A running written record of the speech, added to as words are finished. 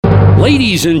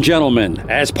Ladies and gentlemen,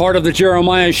 as part of the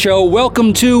Jeremiah Show,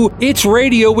 welcome to It's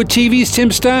Radio with TV's Tim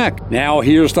Stack. Now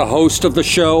here's the host of the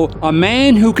show, a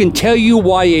man who can tell you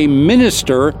why a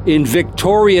minister in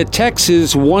Victoria,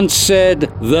 Texas once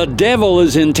said, "The devil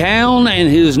is in town and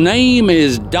his name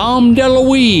is Dom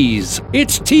DeLuise."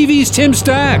 It's TV's Tim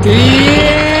Stack.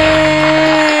 Yay!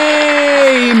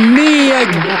 Me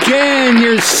again.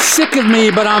 You're sick of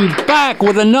me, but I'm back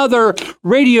with another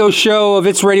radio show of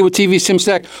It's Radio with TV's Tim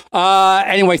Stack.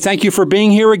 Anyway, thank you for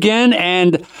being here again.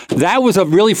 And that was a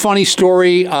really funny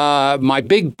story. My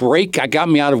big break that got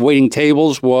me out of waiting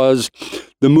tables was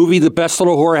the movie The Best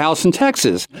Little Whorehouse in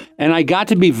Texas. And I got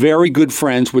to be very good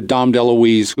friends with Dom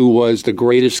DeLuise, who was the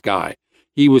greatest guy.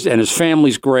 He was, and his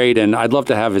family's great, and I'd love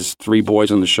to have his 3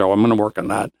 boys on the show. I'm going to work on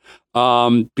that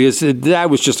because that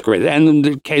was just great.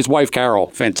 And his wife, Carol,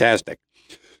 fantastic.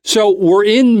 So we're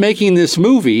in making this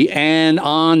movie, and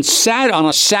on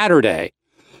a Saturday,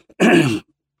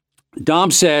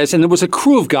 Dom says, and there was a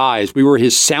crew of guys. We were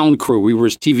his sound crew. We were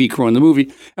his TV crew in the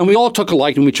movie, and we all took a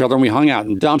liking to each other, and we hung out.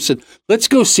 And Dom said, let's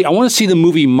go see, I want to see the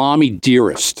movie Mommy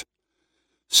Dearest.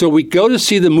 So we go to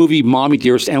see the movie Mommy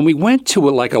Dearest, and we went to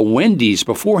like a Wendy's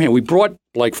beforehand. We brought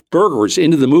like burgers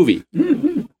into the movie.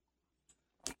 Mm-hmm.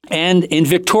 And in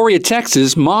Victoria,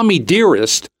 Texas, Mommy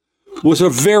Dearest was a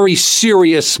very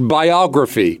serious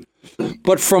biography.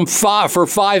 But for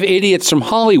 5 idiots from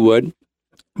Hollywood,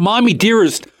 Mommy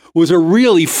Dearest was a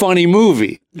really funny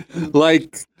movie.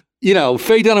 Like, you know,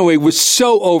 Faye Dunaway was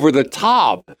so over the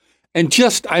top. And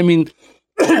just, I mean,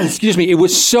 excuse me, it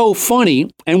was so funny,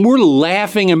 and we're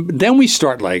laughing, and then we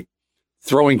start like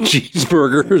throwing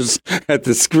cheeseburgers at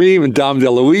the screen, and Dom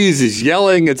DeLuise is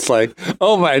yelling. It's like,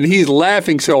 oh my, and he's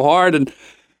laughing so hard.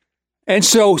 And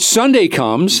so Sunday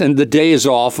comes, and the day is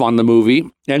off on the movie,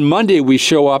 and Monday we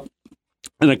show up,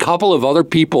 and a couple of other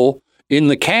people in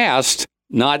the cast,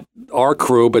 not our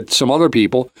crew, but some other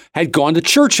people, had gone to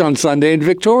church on Sunday in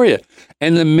Victoria.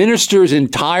 And the minister's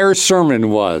entire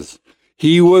sermon was,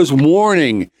 he was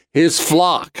warning his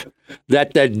flock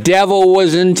that the devil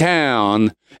was in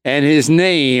town and his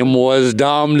name was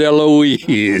Dom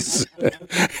DeLuise.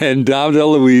 And Dom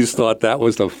DeLuise thought that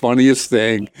was the funniest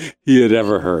thing he had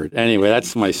ever heard. Anyway,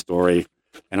 that's my story,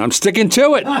 and I'm sticking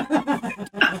to it.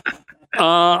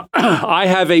 I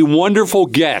have a wonderful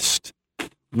guest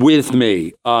with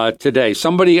me today.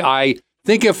 Somebody I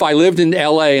think if I lived in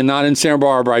L.A. and not in Santa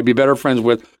Barbara, I'd be better friends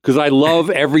with because I love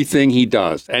everything he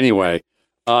does. Anyway.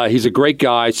 He's a great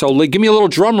guy. So give me a little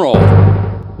drum roll.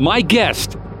 My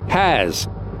guest has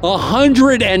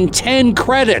 110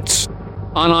 credits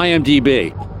on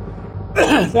IMDb.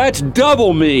 That's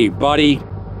double me, buddy.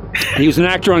 He was an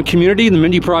actor on Community, The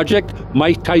Mindy Project,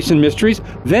 Mike Tyson Mysteries,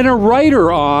 then a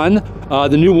writer on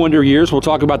The New Wonder Years. We'll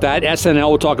talk about that. SNL,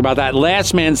 we'll talk about that.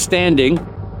 Last Man Standing.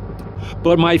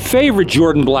 But my favorite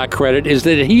Jordan Black credit is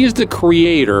that he is the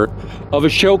creator of a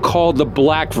show called The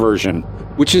Black Version,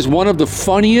 which is one of the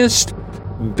funniest,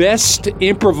 best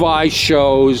improvised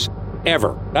shows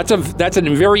ever. That's a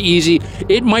very easy,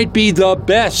 it might be the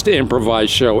best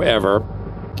improvised show ever.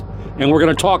 And we're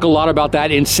going to talk a lot about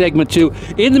that in segment 2.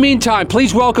 In the meantime,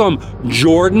 please welcome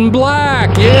Jordan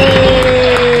Black.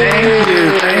 Yay! Thank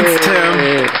you. Thanks, Tim.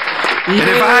 And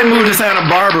if I move to Santa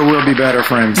Barbara, we'll be better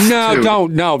friends. No, too.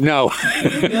 don't. No.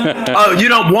 Oh, you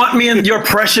don't want me in your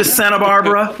precious Santa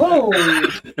Barbara?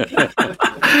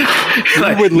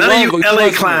 Like, none of you LA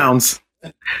clowns.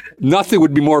 Nothing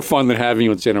would be more fun than having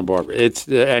you in Santa Barbara. It's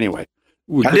anyway.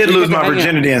 I did lose my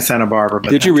virginity in Santa Barbara.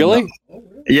 But did you really?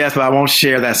 Yes, but I won't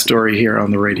share that story here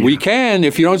on the radio. We can.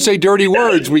 If you don't say dirty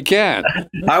words, we can.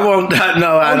 I won't.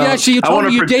 No, I don't. Yeah, so you told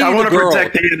me you dated a girl. I want to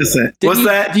protect the innocent. What's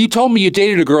that? You told me you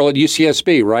dated a girl at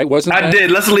UCSB, right? Wasn't that? I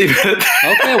did. Let's leave it.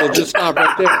 Okay, we'll just stop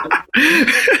right there.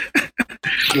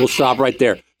 We'll stop right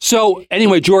there. So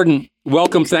anyway, Jordan,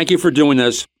 welcome. Thank you for doing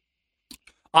this.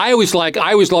 I always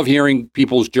love hearing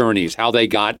people's journeys, how they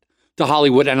got to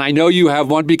Hollywood. And I know you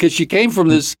have one because you came from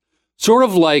this sort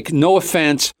of like, no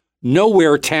offense,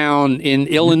 nowhere town in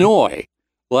Illinois.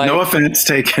 Like, no offense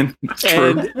taken.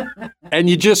 True. And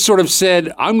you just sort of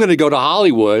said, I'm going to go to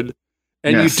Hollywood.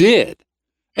 And yes. You did.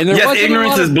 And there wasn't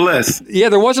ignorance is bliss. Yeah,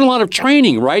 there wasn't a lot of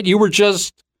training, right? You were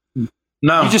just, you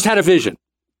just had a vision.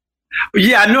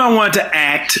 Yeah, I knew I wanted to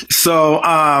act. So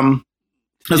I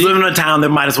was living in a town that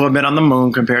might as well have been on the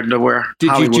moon compared to where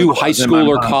Hollywood Did you do high school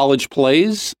or college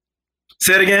plays?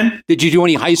 Say it again? Did you do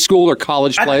any high school or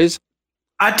college plays?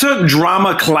 I took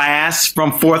drama class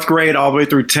from 4th grade all the way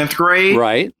through 10th grade.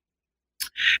 Right.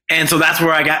 And so that's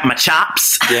where I got my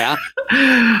chops. Yeah.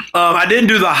 I didn't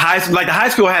do the high school. Like the high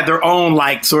school had their own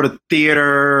like sort of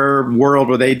theater world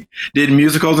where they did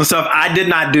musicals and stuff. I did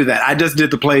not do that. I just did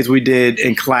the plays we did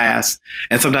in class.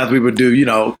 And sometimes we would do,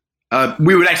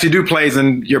 we would actually do plays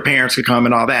and your parents could come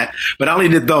and all that. But I only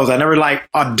did those. I never like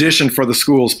auditioned for the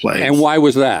school's plays. And why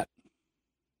was that?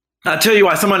 I'll tell you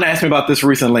why. Someone asked me about this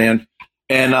recently.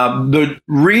 And the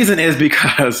reason is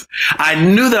because I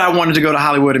knew that I wanted to go to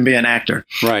Hollywood and be an actor.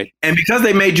 Right. And because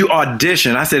they made you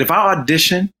audition, I said, if I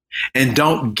audition and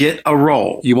don't get a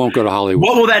role, you won't go to Hollywood.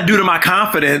 What will that do to my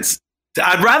confidence?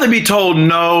 I'd rather be told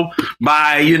no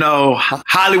by,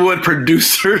 Hollywood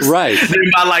producers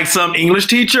than by like some English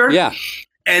teacher. Yeah.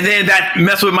 And then that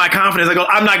messed with my confidence. I go,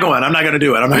 I'm not going. I'm not going to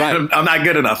do it. I'm not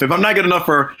good enough. If I'm not good enough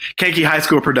for Kankakee High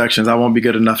School productions, I won't be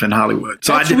good enough in Hollywood.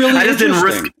 So I just didn't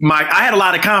risk I had a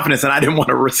lot of confidence and I didn't want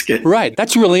to risk it. Right.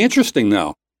 That's really interesting,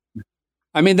 though.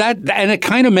 I mean, and it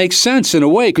kind of makes sense in a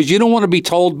way, because you don't want to be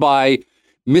told by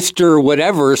Mr.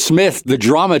 Whatever Smith, the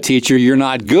drama teacher, you're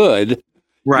not good.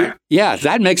 Right. Yeah,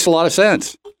 that makes a lot of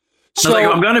sense. So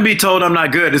I'm going to be told I'm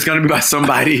not good. It's going to be by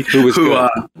somebody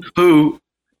who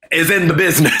is in the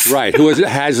business. Right, who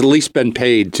has at least been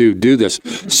paid to do this.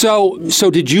 So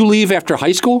did you leave after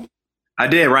high school? I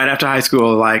did, right after high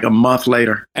school, like a month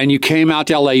later. And you came out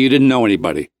to LA, you didn't know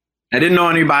anybody? I didn't know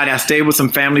anybody. I stayed with some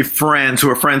family friends who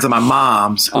were friends of my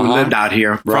mom's who lived out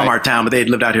here from our town, but they had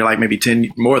lived out here like maybe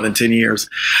more than 10 years.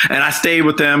 And I stayed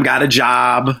with them, got a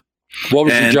job. What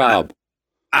was your job?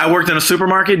 I worked in a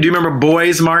supermarket. Do you remember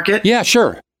Boys Market? Yeah,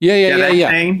 sure.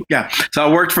 Yeah. So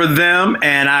I worked for them,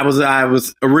 and I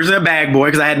was originally a bag boy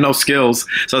because I had no skills.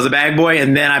 So I was a bag boy,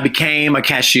 and then I became a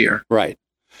cashier. Right.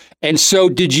 And so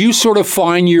did you sort of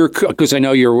find because I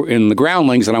know you're in the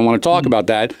Groundlings, and I want to talk about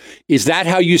that. Is that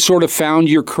how you sort of found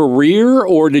your career,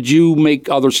 or did you make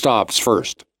other stops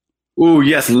first? Oh,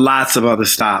 yes, lots of other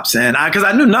stops. And because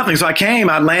I knew nothing. So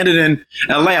I landed in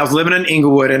LA. I was living in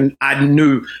Inglewood, and I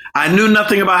knew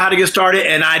nothing about how to get started.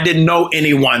 And I didn't know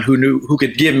anyone who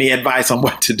could give me advice on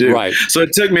what to do. Right. So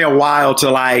it took me a while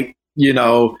to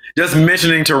just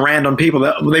mentioning to random people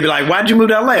that they'd be like, why'd you move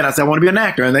to LA? And I said, I want to be an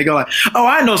actor. And they go like, oh,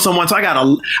 I know someone. So I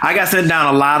got sent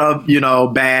down a lot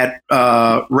of, bad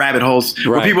rabbit holes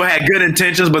where people had good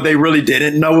intentions, but they really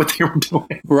didn't know what they were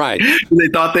doing. Right. They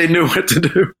thought they knew what to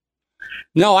do.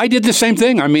 No, I did the same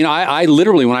thing. I mean, I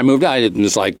literally, when I moved out, it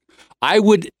was like, I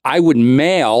would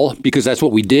mail, because that's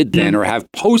what we did then, or have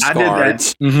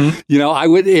postcards. I did that. Mm-hmm. I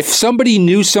would, if somebody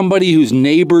knew somebody whose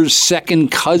neighbor's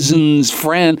second cousin's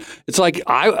friend, it's like,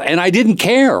 I didn't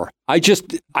care. I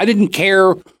didn't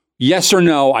care, yes or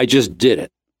no. I just did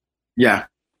it. Yeah.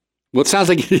 Well, it sounds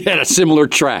like you had a similar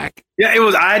track. Yeah, it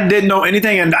was. I didn't know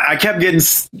anything, and I kept getting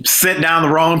sent down the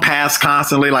wrong paths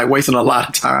constantly, like wasting a lot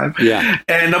of time. Yeah.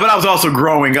 But I was also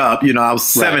growing up. I was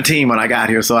 17 when I got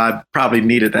here, so I probably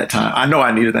needed that time. I know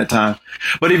I needed that time.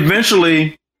 But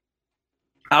eventually,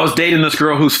 I was dating this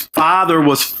girl whose father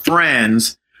was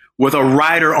friends with a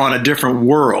writer on A Different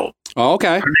World. Oh,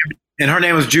 okay. Her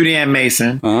name was Judy Ann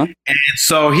Mason. Uh-huh. And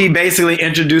so he basically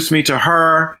introduced me to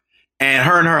her. And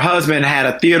her husband had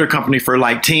a theater company for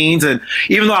like teens. And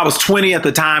even though I was 20 at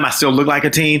the time, I still looked like a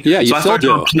teen. Yeah, so I started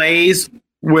doing plays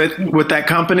with that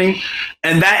company.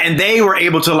 And they were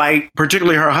able to,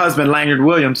 particularly her husband, Lanyard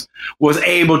Williams, was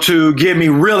able to give me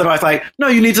real advice. Like, no,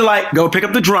 you need to go pick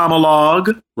up the drama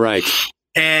log. Right.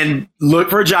 And look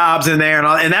for jobs in there.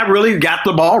 And that really got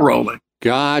the ball rolling.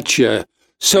 Gotcha.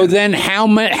 So then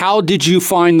how did you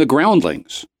find the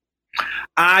Groundlings?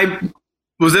 I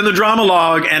was in the drama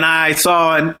log, and I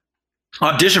saw an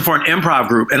audition for an improv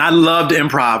group, and I loved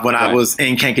improv when I was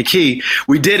in Kankakee.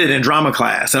 We did it in drama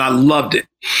class, and I loved it.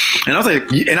 And I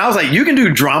was like, you can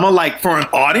do drama for an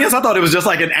audience? I thought it was just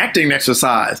like an acting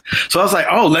exercise. So I was like,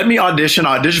 oh, let me audition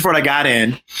for it. I got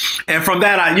in, and from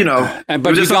that,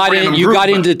 But you got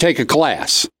in to take a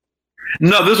class.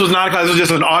 No, this was not a class. This was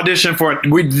just an audition for it.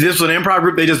 This was an improv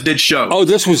group. They just did shows. Oh,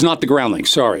 this was not the Groundlings.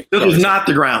 Sorry. This was not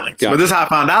the Groundlings. But this is how I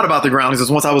found out about the Groundlings, is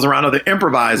once I was around other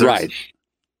improvisers. Right.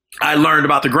 I learned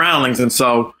about the Groundlings. And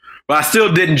so, but I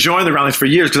still didn't join the Groundlings for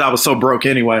years because I was so broke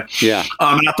anyway. Yeah.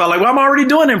 And I thought I'm already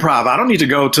doing improv. I don't need to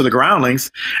go to the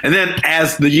Groundlings. And then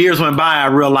as the years went by, I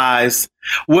realized,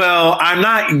 well, I'm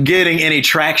not getting any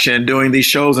traction doing these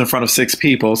shows in front of 6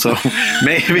 people. So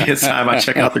maybe it's time I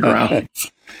check out the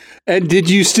Groundlings. And did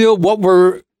you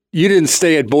you didn't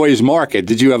stay at Boys Market.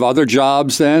 Did you have other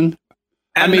jobs then?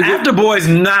 After Boys,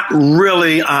 not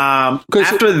really.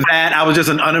 After that, I was just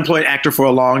an unemployed actor for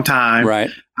a long time.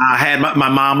 Right. I had my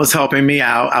mom was helping me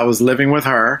out. I was living with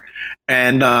her.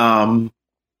 And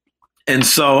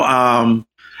so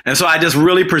And so I just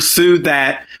really pursued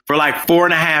that for like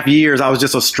 4.5 years. I was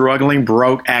just a struggling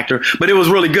broke actor, but it was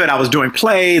really good. I was doing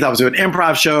plays. I was doing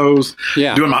improv shows,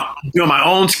 doing my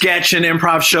own sketch and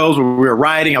improv shows where we were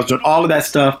writing. I was doing all of that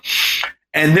stuff.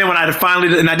 And then when I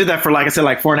finally, and I did that for, like I said,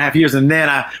 like 4.5 years. And then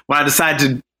when I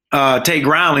decided to take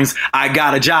Groundlings, I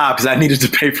got a job because I needed to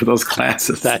pay for those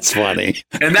classes. That's funny.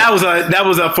 And that was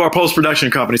for a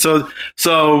post-production company. So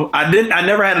I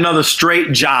never had another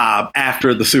straight job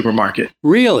after the supermarket.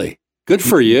 Really? Good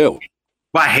for you.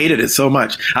 Well, I hated it so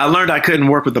much. I learned I couldn't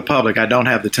work with the public. I don't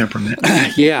have the temperament.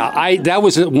 Yeah, that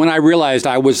was when I realized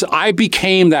I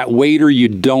became that waiter you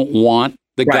don't want,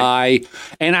 the guy.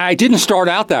 And I didn't start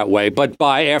out that way, but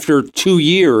after 2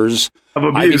 years,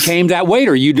 I became that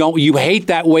waiter. You hate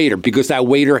that waiter because that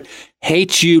waiter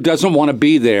hates you, doesn't want to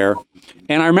be there.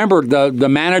 And I remember the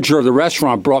manager of the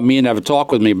restaurant brought me in to have a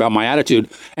talk with me about my attitude.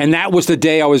 And that was the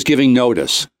day I was giving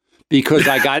notice because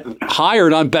I got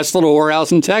hired on Best Little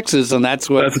Whorehouse in Texas. And that's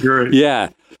great. Yeah.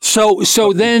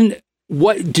 So then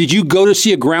what did you go to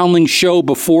see a Groundling show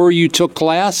before you took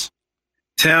class?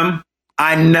 Tim,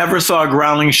 I never saw a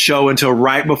Groundling show until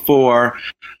right before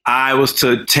I was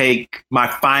to take my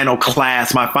final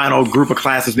class, my final group of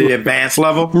classes, the advanced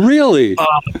level. Really?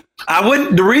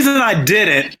 The reason I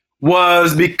didn't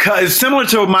was because similar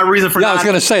to my reason for I was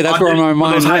going to say that's where my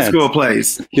mind those went. High school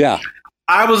plays. Yeah.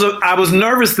 I was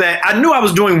nervous that I knew I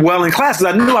was doing well in classes.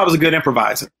 I knew I was a good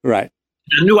improviser. Right.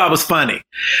 I knew I was funny.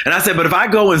 And I said, but if I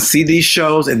go and see these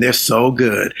shows and they're so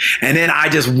good, and then I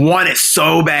just want it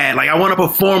so bad, like I want to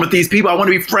perform with these people, I want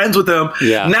to be friends with them.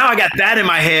 Yeah. Now I got that in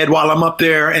my head while I'm up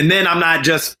there, and then I'm not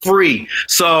just free.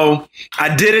 So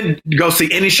I didn't go see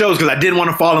any shows because I didn't want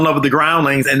to fall in love with the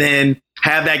Groundlings and then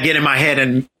have that get in my head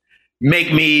and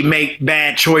make me make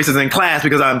bad choices in class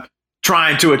because I'm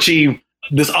trying to achieve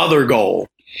this other goal.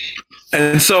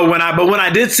 And so when I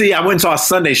did see, I went and saw a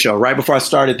Sunday show right before I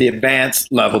started the advanced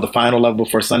level, the final level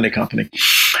before Sunday Company.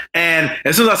 And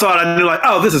as soon as I saw it, I knew like,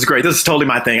 oh, this is great. This is totally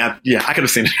my thing. I could have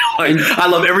seen it. Like, I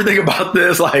love everything about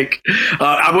this. Like,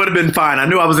 I would have been fine. I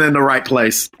knew I was in the right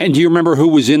place. And do you remember who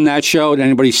was in that show? Did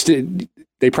anybody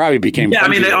they probably became. Yeah, I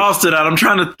mean, they all stood out. I'm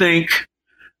trying to think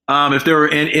if there were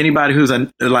anybody who's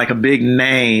like a big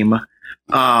name.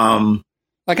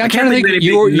 Like I'm trying to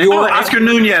think. Oscar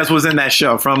Nunez was in that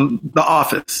show from The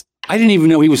Office. I didn't even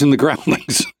know he was in the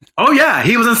Groundlings. Oh yeah,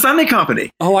 he was in Sunday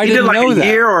Company. Oh, I didn't know that. He did like a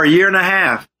year or a year and a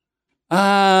half. He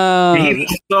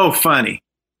was so funny.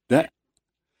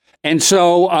 And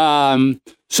so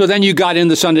then you got in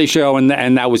the Sunday show, and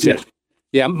that was it.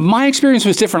 Yeah, my experience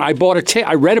was different. I bought a ticket.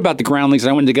 I read about the Groundlings,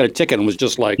 and I went to get a ticket, and was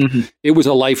just like, it was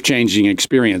a life-changing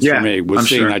experience for me. Was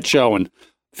seeing that show and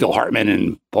Phil Hartman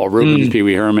and Paul Rubens, Pee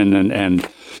Wee Herman, and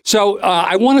so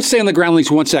I want to stay on the Groundlings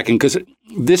 1 second because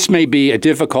this may be a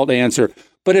difficult answer.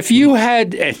 But if you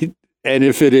had, and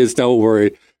if it is, don't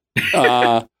worry.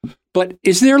 But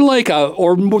is there like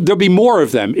or there'll be more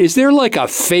of them? Is there like a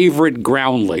favorite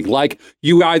Groundling, like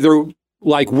you either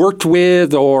like worked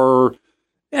with or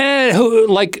who,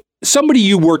 like somebody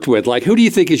you worked with? Like who do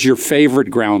you think is your favorite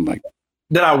Groundling?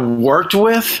 That I worked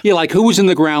with? Yeah, like who was in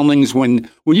the Groundlings when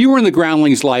you were in the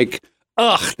Groundlings? Like,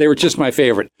 they were just my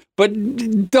favorite. But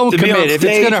don't commit if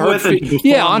it's going to hurt.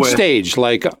 Yeah, on stage,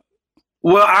 like.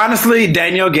 Well, honestly,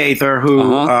 Danielle Gaither,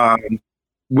 who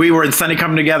we were in Sunday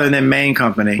Company together and then Main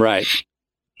Company. Right.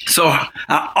 So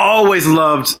I always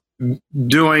loved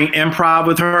doing improv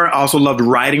with her. I also loved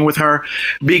writing with her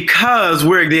because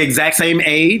we're the exact same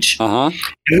age. And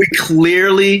we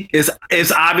clearly, it's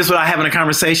obvious without having a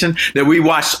conversation that we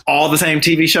watched all the same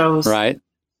TV shows. Right.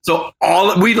 So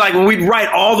when we'd write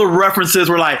all the references,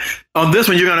 we're like, on this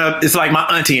one, it's like my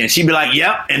auntie. And she'd be like,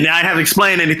 yep. And I haven't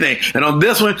explained anything. And on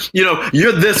this one,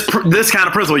 you're this kind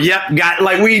of principal. Yep.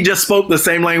 Like we just spoke the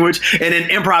same language. And in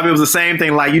improv, it was the same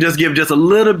thing. Like you just give just a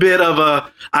little bit of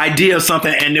a idea of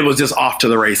something and it was just off to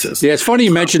the races. Yeah. It's funny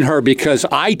you mentioned her because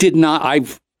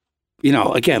again,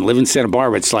 live in Santa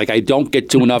Barbara. It's like, I don't get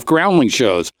to enough Groundling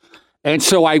shows. And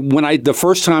so the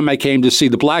first time I came to see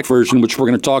the black version, which we're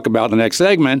going to talk about in the next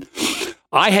segment,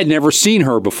 I had never seen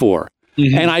her before.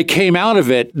 And I came out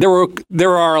of it.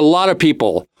 There are a lot of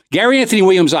people. Gary Anthony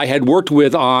Williams I had worked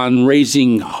with on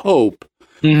Raising Hope.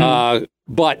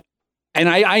 But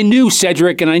I knew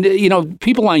Cedric and I knew,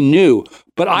 people I knew,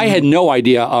 but I had no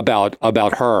idea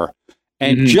about her.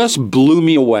 And just blew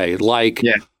me away. Like,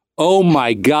 oh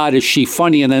my God, is she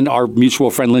funny? And then our mutual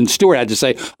friend Lynn Stewart had to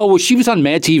say, oh, well, she was on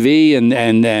Mad TV and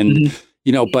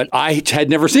but I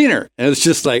had never seen her. And it's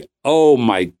just like, oh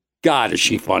my God, is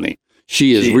she funny?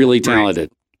 She is really talented.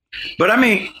 But I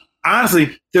mean,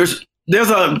 honestly, there's there's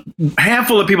a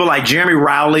handful of people like Jeremy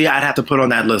Rowley I'd have to put on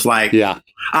that list. Like,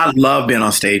 I love being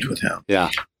on stage with him. Yeah.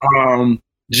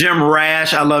 Jim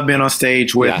Rash, I love being on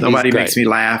stage with. Nobody makes me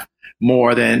laugh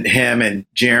more than him and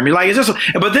Jeremy. Like, it's just,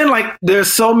 but then like,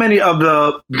 there's so many of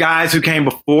the guys who came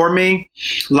before me,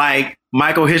 like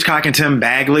Michael Hitchcock and Tim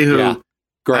Bagley, who,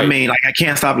 I mean, like, I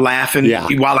can't stop laughing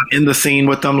while I'm in the scene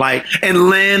with them. Like, and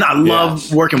Lynn, I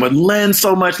love working with Lynn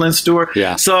so much, Lynn Stewart.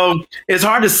 Yeah. So it's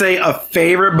hard to say a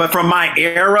favorite, but from my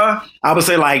era, I would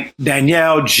say like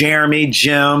Danielle, Jeremy,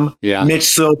 Jim, Mitch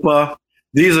Silpa.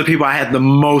 These are people I had the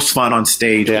most fun on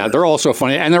stage with. They're all so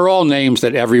funny. And they're all names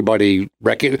that everybody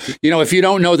recognizes. You know, if you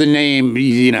don't know the name,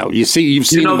 you've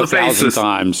seen them a thousand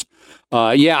times.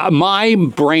 My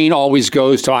brain always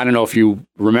goes to, I don't know if you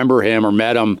remember him or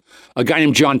met him, a guy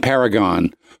named John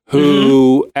Paragon,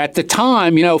 who at the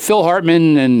time, Phil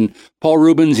Hartman and Paul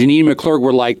Rubens and Ian McClurg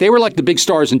were like the big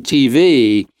stars in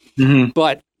TV,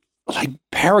 but like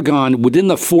Paragon, within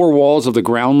the four walls of the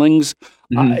Groundlings,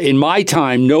 in my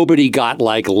time, nobody got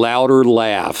like louder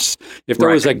laughs. If there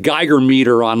was a Geiger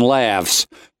meter on laughs,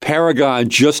 Paragon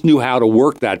just knew how to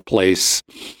work that place.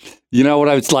 You know what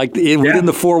I was like? Within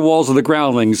the four walls of the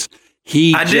Groundlings,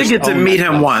 I did get to meet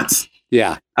him once.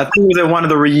 Yeah. I think it was at one of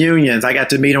the reunions I got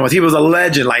to meet him with. He was a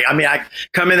legend. Like, I mean, I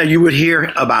come in there, you would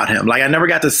hear about him. Like, I never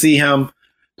got to see him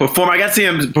perform. I got to see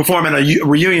him perform in a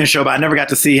reunion show, but I never got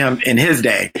to see him in his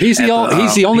day. He's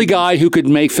the only guy who could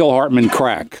make Phil Hartman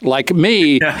crack. Like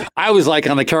me, I was like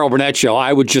on the Carol Burnett show,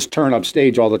 I would just turn up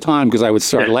stage all the time because I would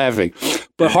start laughing.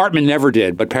 But Hartman never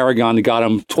did, but Paragon got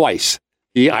him twice.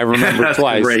 I remember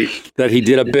twice that he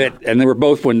did a bit, and they were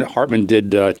both when Hartman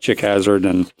did Chick Hazard.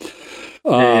 And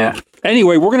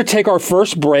anyway, we're going to take our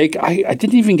first break. I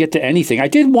didn't even get to anything. I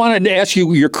did want to ask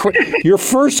you your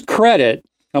first credit.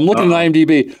 I'm looking at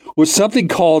IMDb, was something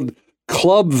called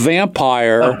Club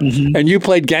Vampire, and you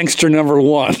played Gangster Number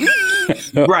 1.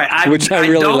 Right. Which I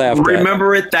really laughed at. I don't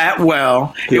remember it that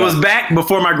well. It was back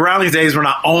before my Groundlings days when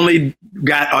I only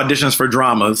got auditions for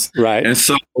dramas. Right. And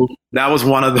so that was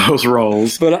one of those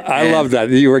roles. But I love that.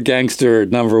 You were Gangster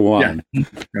Number 1. Yeah.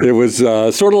 It was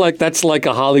sort of like, that's like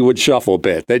a Hollywood Shuffle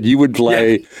bit, that you would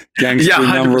play Gangster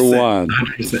Number 1.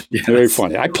 100%, yes. Very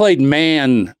funny. I played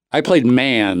Man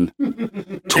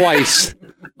twice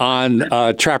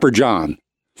on Trapper John.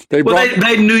 They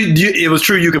knew it was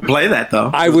true you could play that,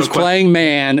 though. I was playing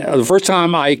Man. The first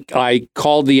time I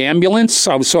called the ambulance,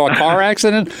 I saw a car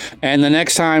accident, and the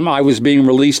next time I was being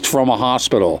released from a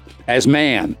hospital as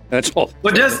Man. That's all.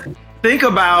 But just think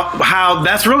about how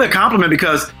that's really a compliment,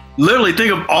 because literally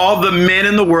think of all the men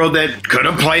in the world that could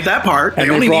have played that part. They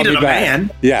only needed a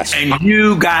man. Yes. And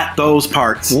you got those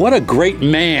parts. What a great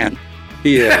man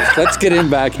he is. Let's get him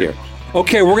back here.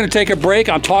 Okay, we're going to take a break.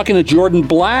 I'm talking to Jordan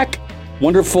Black,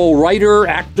 wonderful writer,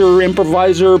 actor,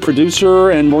 improviser,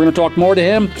 producer, and we're going to talk more to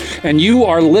him. And you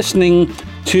are listening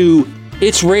to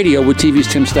It's Radio with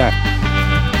TV's Tim Stack.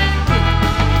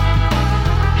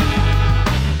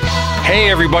 Hey,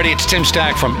 everybody, it's Tim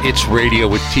Stack from It's Radio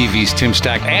with TV's Tim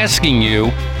Stack, asking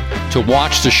you to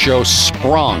watch the show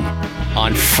Sprung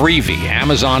on Freevee,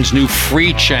 Amazon's new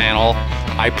free channel.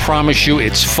 I promise you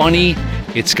it's funny,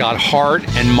 it's got heart,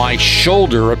 and my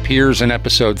shoulder appears in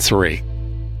episode 3.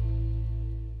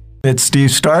 It's Steve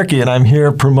Starkey, and I'm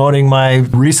here promoting my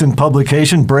recent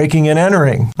publication, Breaking and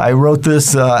Entering. I wrote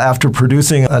this after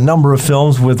producing a number of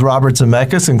films with Robert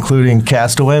Zemeckis, including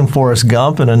Castaway and Forrest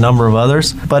Gump and a number of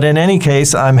others. But in any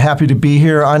case, I'm happy to be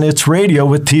here on It's Radio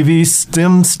with TV's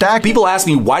Tim Stack. People ask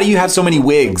me, why do you have so many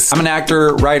wigs? I'm an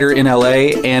actor, writer in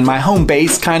LA, and my home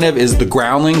base kind of is the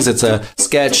Groundlings. It's a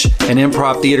sketch and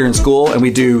improv theater in school, and we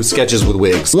do sketches with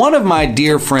wigs. One of my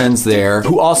dear friends there,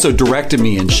 who also directed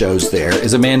me in shows there,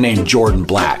 is a man named Jordan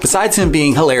Black. Besides him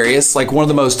being hilarious, like one of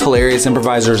the most hilarious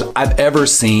improvisers I've ever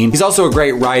seen, he's also a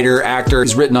great writer, actor.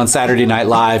 He's written on Saturday Night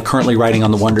Live, currently writing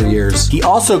on The Wonder Years. He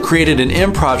also created an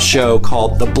improv show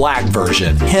called The Black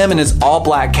Version. Him and his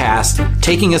all-black cast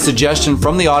taking a suggestion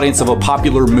from the audience of a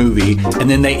popular movie, and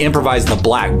then they improvise the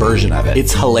black version of it.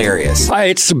 It's hilarious.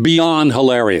 It's beyond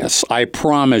hilarious, I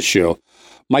promise you.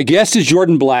 My guest is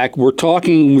Jordan Black. We're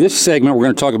talking, this segment, we're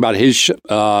going to talk about his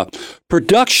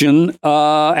production,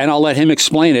 and I'll let him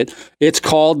explain it. It's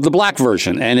called The Black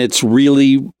Version, and it's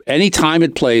really, anytime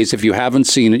it plays, if you haven't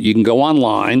seen it, you can go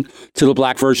online to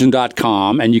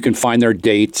theblackversion.com, and you can find their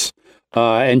dates.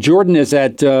 And Jordan is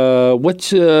at,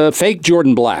 Fake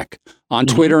Jordan Black on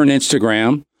Twitter and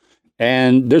Instagram.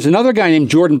 And there's another guy named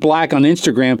Jordan Black on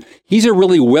Instagram. He's a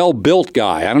really well-built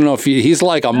guy. I don't know if he's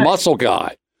like a muscle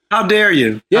guy. How dare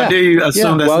you? Yeah. How dare you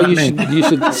assume that's not me? You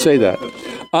should say that.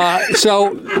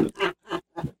 So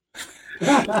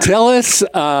tell us,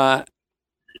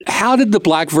 how did the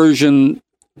black version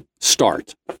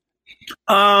start?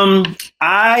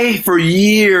 I, for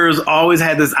years, always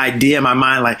had this idea in my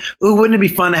mind, like, ooh, wouldn't it be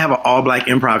fun to have an all-black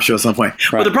improv show at some point?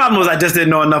 Right. But the problem was I just didn't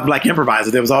know enough black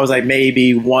improvisers. There was always like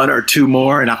maybe one or two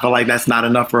more, and I felt like that's not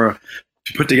enough to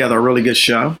put together a really good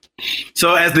show.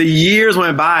 So as the years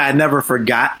went by, I never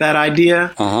forgot that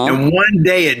idea. And one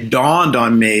day it dawned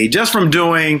on me just from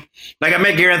doing, like I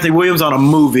met Gary Anthony Williams on a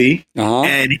movie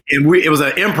and it was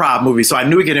an improv movie. So I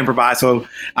knew he could improvise. So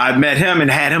I met him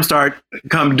and had him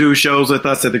come do shows with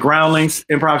us at the Groundlings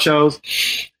improv shows.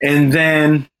 And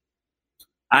then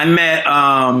I met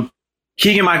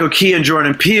Keegan-Michael Key and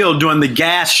Jordan Peele doing the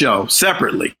Gas show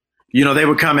separately. You know, they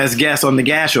would come as guests on the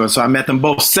Gas show. And so I met them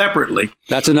both separately.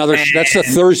 That's the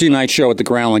Thursday night show at the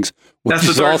Groundlings, which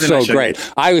is also great.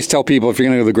 I always tell people, if you're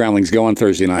going to go to the Groundlings, go on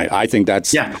Thursday night. I think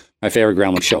that's my favorite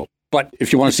Groundlings show. But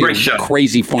if you want to see a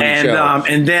crazy, funny show.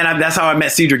 And then that's how I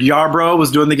met Cedric Yarbrough,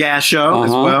 was doing the Gas show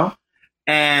as well.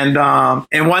 And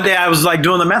one day I was like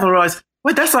doing the math and I realized,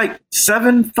 wait, that's like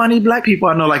 7 funny black people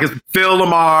I know. Like it's Phil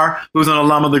Lamar, who's an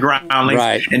alum of the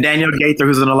Groundlings, and Daniel Gaither,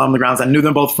 who's an alum of the Groundlings. I knew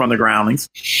them both from the Groundlings.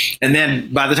 And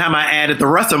then by the time I added the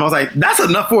rest of them, I was like, that's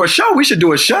enough for a show. We should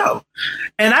do a show.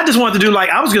 And I just wanted to do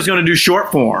I was just going to do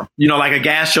short form, like a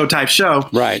Gas show type show.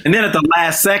 Right. And then at the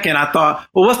last second, I thought,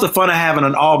 well, what's the fun of having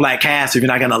an all black cast if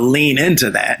you're not going to lean into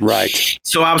that? Right.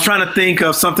 So I was trying to think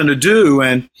of something to do.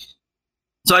 And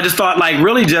so I just thought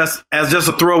really just as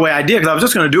a throwaway idea, because I was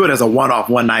just going to do it as a one-off,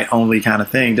 one night only kind of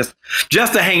thing.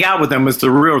 Just to hang out with them was the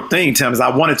real thing, Tim, is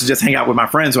I wanted to just hang out with my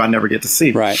friends who I never get to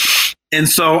see. Right. And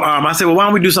so I said, well, why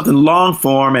don't we do something long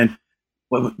form? And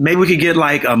maybe we could get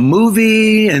a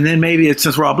movie, and then maybe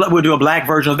since we're all black, we'll do a black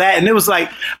version of that. And it was I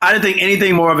didn't think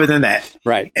anything more of it than that.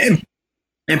 Right.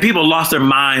 And people lost their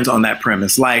minds on that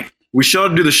premise. We showed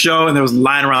to do the show, and there was a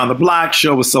line around the block.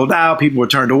 Show was sold out. People were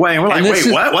turned away. And we're like,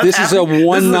 wait, what? This is a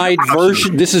one-night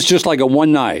version? This is just like a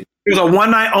one night? It was a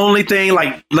one-night only thing.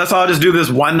 Let's all just do this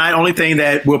one-night only thing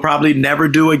that we'll probably never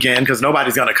do again because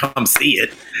nobody's going to come see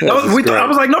it. I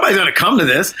was like, nobody's going to come to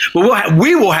this, but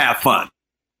we will have fun.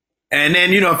 And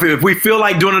then, if we feel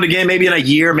like doing it again, maybe in a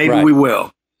year, maybe we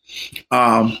will.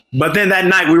 But then that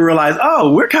night we realized,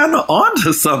 we're kind of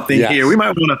onto something here. We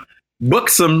might want to book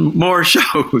some more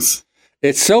shows.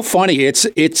 It's so funny.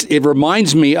 It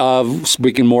reminds me of,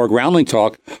 speaking more Groundling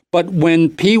talk, but when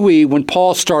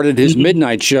Paul started his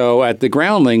midnight show at the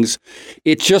Groundlings,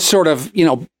 it just sort of,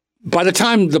 by the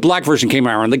time the black version came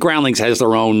around, the Groundlings has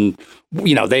their own,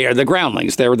 they are the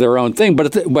Groundlings. They're their own thing.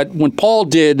 But when Paul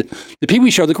did the Pee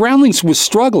Wee show, the Groundlings was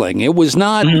struggling. It was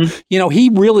not, he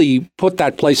really put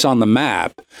that place on the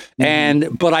map.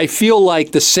 But I feel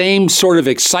like the same sort of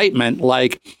excitement,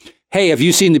 hey, have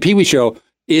you seen the Pee Wee show,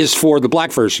 is for the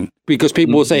black version, because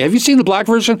people will say, have you seen the black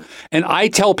version? And I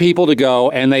tell people to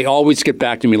go, and they always get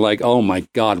back to me like, oh my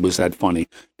God, was that funny?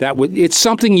 It's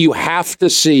something you have to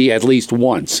see at least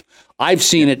once. I've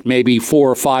seen it maybe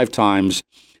 4 or 5 times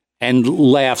and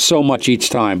laugh so much each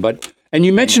time. And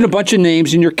you mentioned a bunch of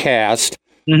names in your cast.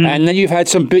 And then you've had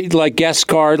some big guest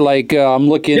card, I'm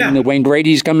looking, Wayne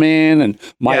Brady's come in, and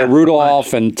Maya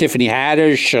Rudolph and Tiffany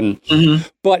Haddish.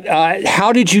 But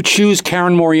how did you choose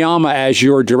Karen Moriyama as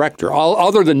your director,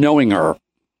 other than knowing her?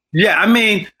 Yeah, I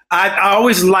mean, I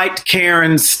always liked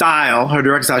Karen's style, her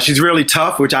directing style. She's really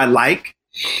tough, which I like.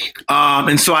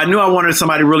 And so I knew I wanted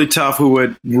somebody really tough who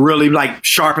would really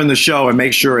sharpen the show and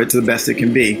make sure it's the best it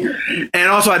can be. And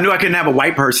also I knew I couldn't have a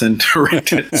white person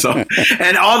direct it. So,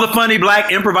 and all the funny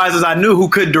black improvisers I knew who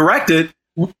could direct it,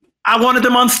 I wanted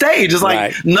them on stage. It's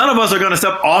none of us are going to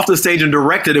step off the stage and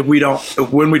direct it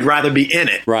when we'd rather be in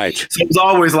it. Right. So it was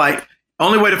always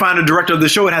only way to find a director of the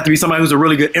show would have to be somebody who's a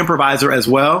really good improviser as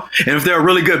well. And if they're a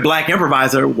really good black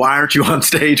improviser, why aren't you on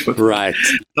stage with them? Right.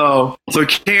 So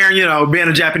Karen, being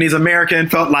a Japanese American,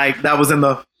 felt like that was in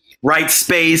the right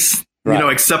space,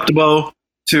 acceptable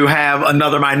to have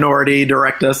another minority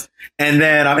direct us. And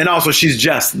then, and also she's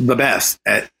just the best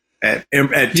at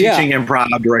teaching improv,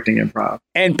 directing improv.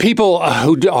 And people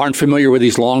who aren't familiar with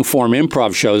these long-form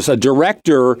improv shows, a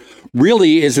director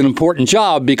really is an important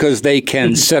job because they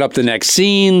can set up the next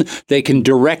scene, they can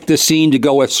direct the scene to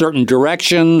go a certain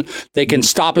direction, they can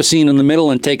stop a scene in the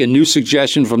middle and take a new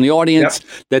suggestion from the audience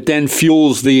that then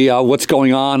fuels the what's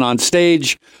going on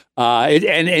stage.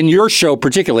 And your show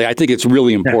particularly, I think it's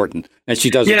really important. And she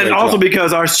does a great job.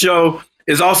 Because our show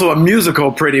is also a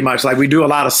musical pretty much. We do a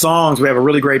lot of songs. We have a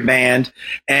really great band,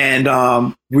 and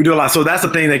we do a lot. So that's the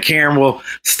thing that Karen will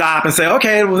stop and say,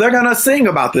 okay, well, they're going to sing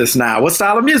about this now. What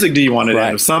style of music do you want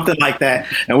to do? Something like that.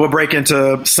 And we'll break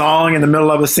into song in the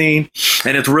middle of a scene,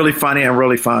 and it's really funny and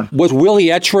really fun. Was Willie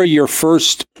Etra your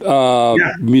first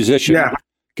musician? Yeah.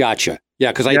 Gotcha.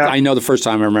 Yeah, because I know the first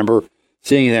time I remember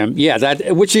seeing them. Yeah,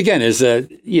 that, which again is with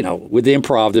the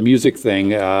improv, the music thing.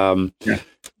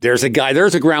 There's a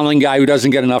groundling guy who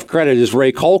doesn't get enough credit, is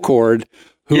Ray Colcord,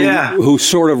 who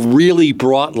sort of really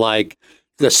brought like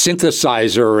the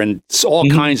synthesizer and all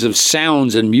kinds of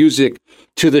sounds and music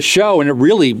to the show. And it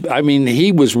really, I mean,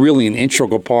 he was really an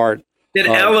integral part. It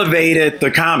elevated the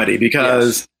comedy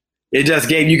because it just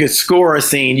gave, you could score a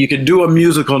scene, you could do a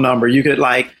musical number, you could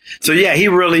he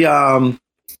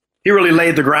really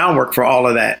laid the groundwork for all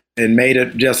of that and made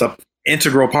it just an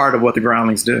integral part of what the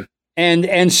Groundlings do. And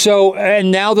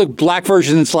now the black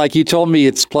version, it's like you told me,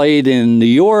 it's played in New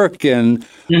York and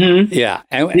and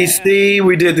DC.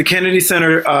 We did the Kennedy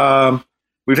Center.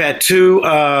 We've had two.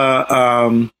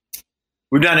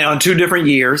 We've done it on 2 different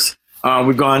years.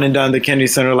 We've gone and done the Kennedy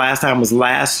Center. Last time was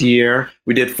last year.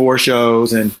 We did 4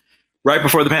 shows, and right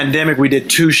before the pandemic, we did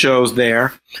 2 shows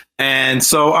there. And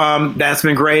so that's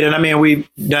been great. And I mean, we've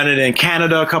done it in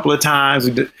Canada a couple of times.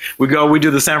 We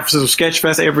do the San Francisco Sketch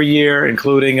Fest every year,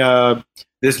 including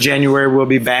this January we'll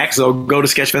be back. So go to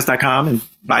sketchfest.com and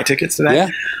buy tickets to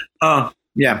that.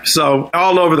 So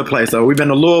all over the place, though. We've been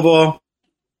to Louisville.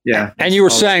 Yeah. And you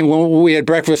were saying when we had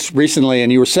breakfast recently,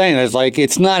 and you were saying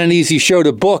it's not an easy show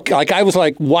to book. Like, I was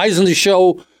like, why isn't the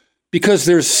show? Because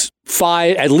there's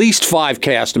at least 5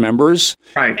 cast members,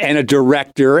 and a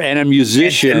director and a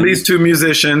musician, at least 2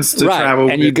 musicians to travel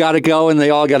with. And you got to go, and they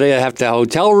all got to have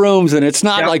hotel rooms, and it's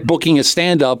not like booking a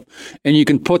stand-up, and you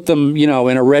can put them, in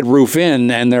a Red Roof Inn,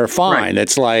 and they're fine.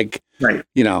 It's like, like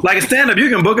a stand-up, you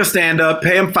can book a stand-up,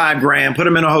 pay them $5,000, put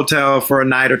them in a hotel for a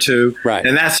night or 2,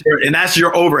 and that's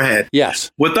your overhead.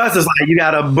 Yes. With us, it's like you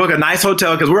got to book a nice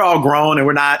hotel because we're all grown and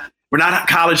we're not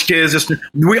college kids.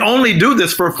 We only do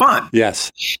this for fun. Yes.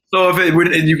 So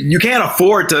you can't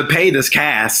afford to pay this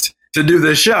cast to do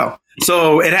this show.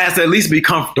 So it has to at least be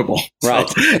comfortable. Right.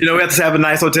 So, we have to have a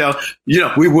nice hotel.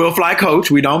 We will fly coach.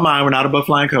 We don't mind. We're not above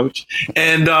flying coach.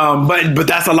 And but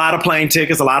that's a lot of plane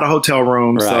tickets, a lot of hotel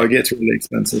rooms. Right. So it gets really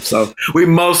expensive. So we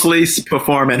mostly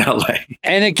perform in LA.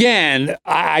 And again,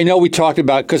 I know we talked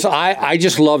about, because I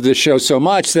just love this show so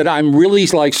much that I'm really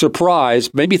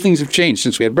surprised. Maybe things have changed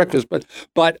since we had breakfast,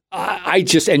 but I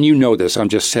just, and this, I'm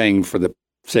just saying for the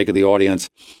sake of the audience,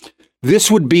 this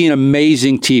would be an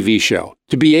amazing TV show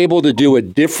to be able to do a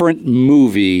different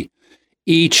movie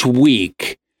each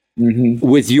week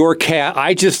with your cast.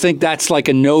 I just think that's like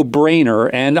a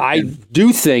no-brainer. And I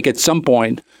do think at some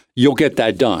point you'll get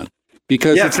that done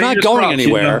because it's not going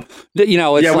anywhere.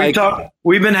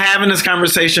 We've been having this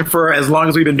conversation for as long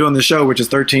as we've been doing the show, which is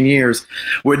 13 years,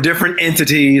 with different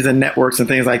entities and networks and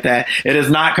things like that. It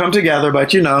has not come together,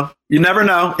 but you never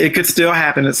know. It could still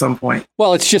happen at some point.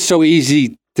 Well, it's just so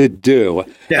easy to do.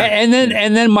 Yeah. And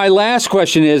then my last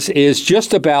question is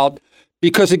just about,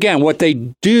 because again, what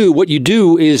you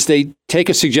do is they take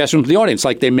a suggestion from the audience,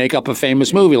 like they make up a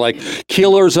famous movie, like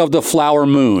Killers of the Flower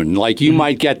Moon, like you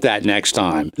might get that next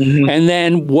time. And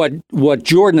then what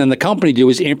Jordan and the company do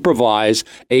is improvise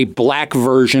a black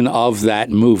version of that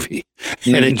movie.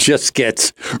 And it just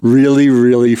gets really,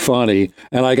 really funny.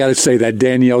 And I got to say that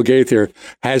Danielle Gaither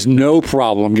has no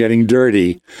problem getting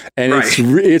dirty. And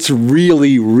it's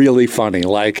really, really funny.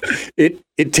 Like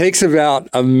it takes about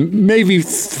maybe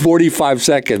 45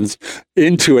 seconds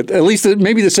into it, at least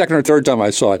maybe the second or third time I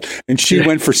saw it. And she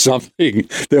went for something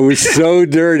that was so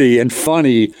dirty and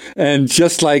funny. And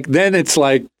just like, then it's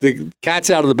like the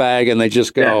cat's out of the bag and they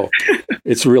just go.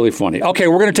 It's really funny. Okay,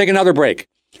 we're going to take another break.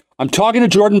 I'm talking to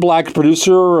Jordan Black,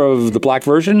 producer of The Black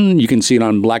Version. You can see it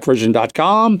on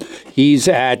blackversion.com. He's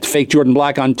at Fake Jordan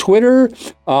Black on Twitter.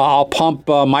 I'll pump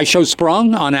My Show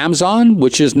Sprung on Amazon,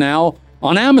 which is now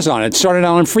on Amazon. It started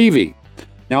out on Freevee.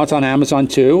 Now it's on Amazon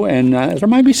too, and there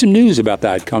might be some news about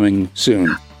that coming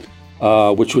soon,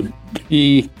 which would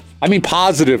be,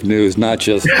 positive news, not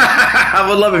just... I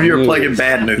would love if you were plugging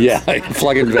bad news. Yeah,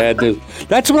 plugging bad news.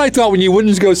 That's what I thought when you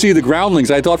wouldn't go see the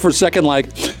Groundlings. I thought for a second,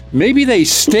 maybe they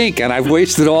stink, and I've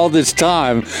wasted all this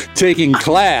time taking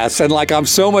class, and I'm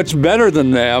so much better than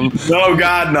them. No,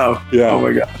 God, no. Yeah. Oh,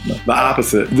 my God. No. The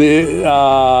opposite.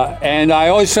 And I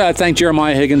always thank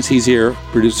Jeremiah Higgins. He's here,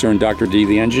 producer, and Dr. D,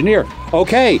 the engineer.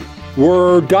 Okay,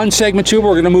 we're done segment 2.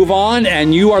 We're going to move on,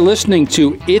 and you are listening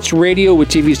to It's Radio with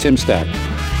TV's Tim Stack.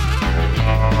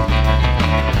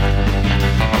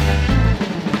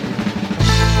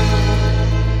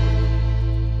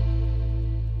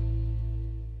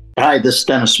 Hi, this is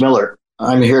Dennis Miller.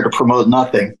 I'm here to promote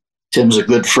nothing. Tim's a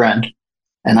good friend,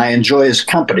 and I enjoy his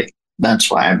company. That's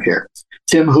why I'm here.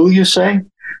 Tim, who you say?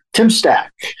 Tim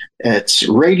Stack. It's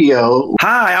radio.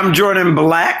 Hi, I'm Jordan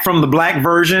Black from the Black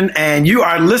Version, and you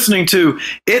are listening to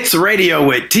It's Radio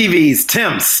with TV's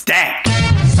Tim Stack.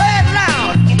 Say it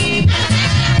loud. Say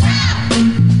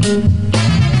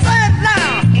it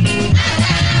loud.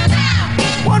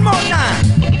 One more time.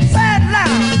 Say it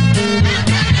loud.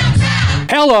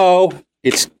 Hello,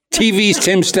 it's TV's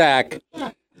Tim Stack.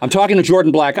 I'm talking to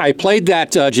Jordan Black. I played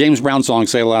that James Brown song,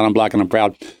 Say It Loud, I'm Black and I'm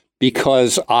Proud,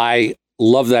 because I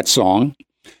love that song.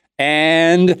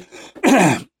 And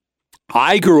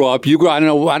I grew up, I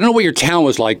don't know what your town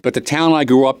was like, but the town I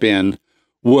grew up in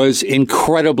was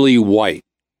incredibly white.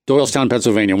 Doylestown,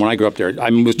 Pennsylvania, when I grew up there. I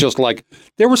mean, it was just like,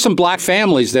 there were some black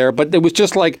families there, but it was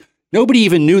just like, nobody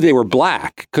even knew they were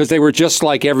black because they were just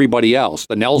like everybody else.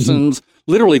 The Nelsons,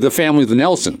 literally the family of the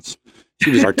Nelsons. She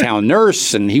was our town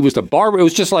nurse and he was the barber. It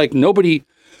was just like nobody.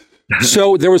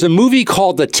 So there was a movie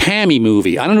called the Tammy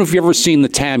movie. I don't know if you've ever seen the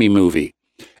Tammy movie.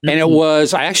 And it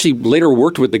was, I actually later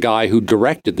worked with the guy who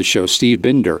directed the show, Steve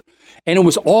Binder. And it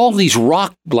was all these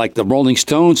rock, like the Rolling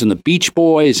Stones and the Beach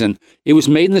Boys. And it was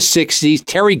made in the 60s.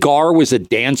 Terry Garr was a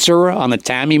dancer on the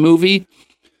Tammy movie.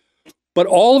 But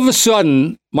all of a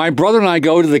sudden, my brother and I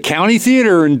go to the County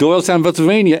Theater in Doylestown,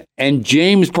 Pennsylvania, and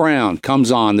James Brown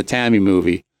comes on the Tammy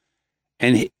movie.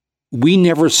 And we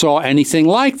never saw anything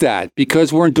like that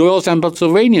because we're in Doylestown,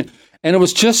 Pennsylvania. And it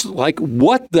was just like,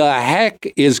 what the heck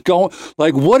is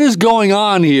what is going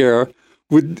on here?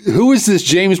 Who is this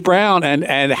James Brown?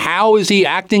 And how is he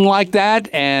acting like that?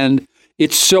 And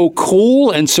it's so cool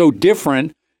and so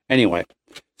different. Anyway,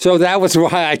 so that was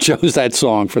why I chose that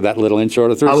song for that little intro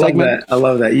to third segment. I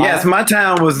love that. Yes, my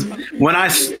town was, when I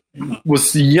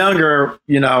was younger,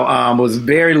 was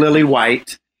very lily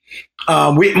white.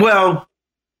 We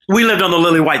lived on the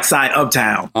lily white side of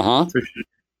town. Uh-huh.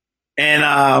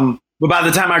 And but by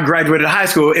the time I graduated high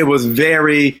school, it was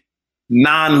very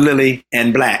non-lily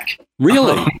and black.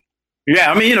 Really?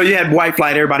 Yeah. I mean, you had white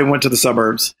flight. Everybody went to the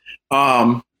suburbs.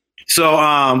 But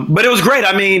it was great.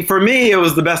 I mean, for me, it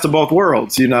was the best of both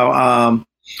worlds, So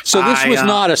this was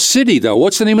not a city, though.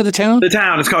 What's the name of the town? The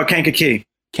town is called Kankakee.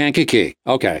 Kankakee.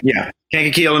 Okay. Yeah.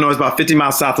 Kankakee, Illinois is about 50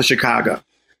 miles south of Chicago.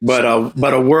 But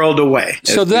a world away.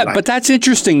 So but that's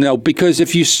interesting though, because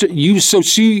if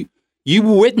you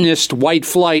witnessed white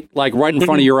flight like right in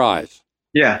front of your eyes.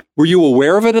 Yeah. Were you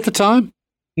aware of it at the time?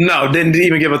 No, didn't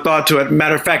even give a thought to it.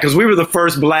 Matter of fact, because we were the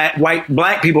first black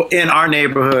people in our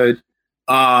neighborhood.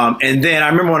 And then I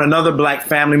remember when another black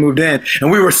family moved in,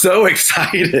 and we were so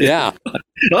excited. Yeah.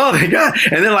 Oh my God.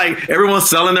 And then everyone's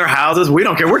selling their houses. We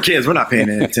don't care. We're kids. We're not paying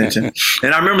any attention.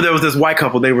 And I remember there was this white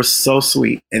couple. They were so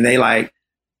sweet, and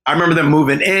I remember them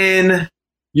moving in,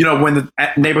 when the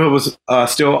neighborhood was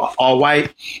still all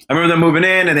white. I remember them moving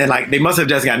in, and then they must have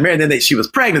just gotten married. And then she was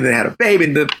pregnant. They had a baby.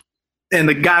 And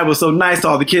the guy was so nice to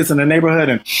all the kids in the neighborhood,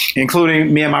 and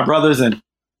including me and my brothers. And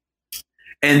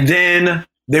then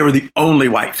they were the only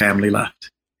white family left.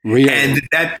 Really? And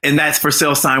that for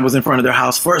sale sign was in front of their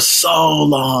house for so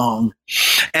long.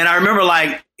 And I remember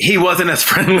he wasn't as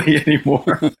friendly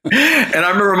anymore. And I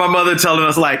remember my mother telling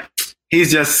us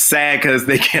he's just sad because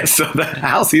they can't sell that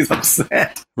house. He's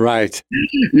upset. Right.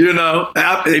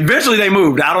 Eventually they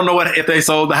moved. I don't know if they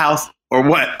sold the house or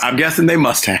what. I'm guessing they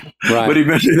must have. Right. But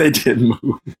eventually they did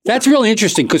move. That's really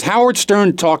interesting because Howard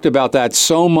Stern talked about that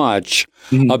so much,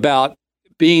 about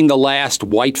being the last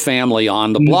white family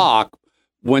on the block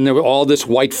when all this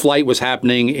white flight was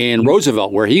happening in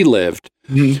Roosevelt, where he lived.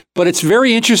 But it's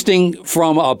very interesting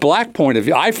from a black point of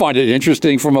view. I find it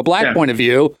interesting from a black point of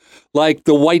view, like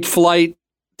the white flight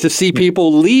to see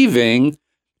people leaving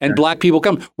and black people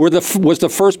come. Was the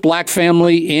first black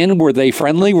family in? Were they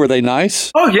friendly? Were they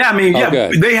nice? Oh yeah, I mean,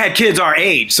 They had kids our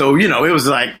age, so it was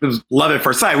love at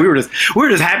first sight. We were just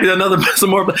happy that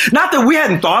some more. Not that we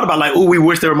hadn't thought about we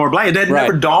wish there were more black. That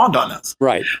never dawned on us.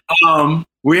 Right.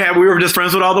 We were just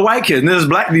friends with all the white kids, and then these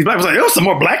black was like, some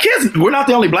more black kids. We're not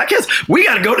the only black kids. We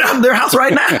got to go down to their house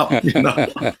right now.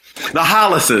 The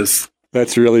Hollises.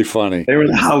 That's really funny. They were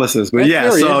the Hollises. But and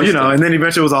then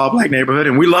eventually it was all black neighborhood,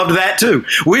 and we loved that too.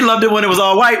 We loved it when it was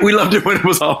all white. We loved it when it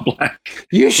was all black.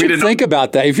 You should think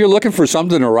about that. If you're looking for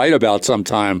something to write about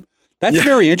sometime, that's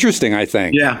very interesting, I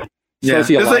think. Yeah. It's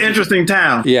an interesting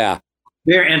town. Yeah.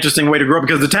 Very interesting way to grow up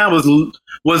because the town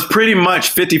was pretty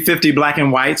much 50-50 black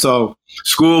and white. So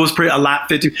school was a lot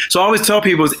 50. So I always tell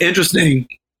people it's interesting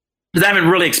because I haven't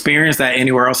really experienced that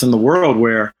anywhere else in the world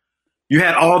where you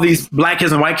had all these black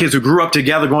kids and white kids who grew up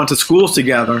together, going to schools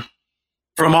together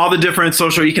from all the different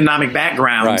socioeconomic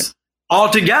backgrounds, all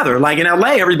together. Like in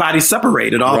LA, everybody's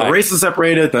separated. All the races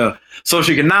separated. The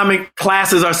socioeconomic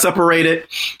classes are separated.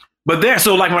 But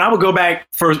so when I would go back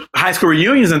for high school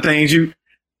reunions and things,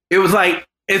 it was like,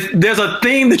 there's a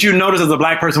thing that you notice as a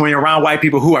black person when you're around white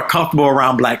people who are comfortable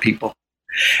around black people.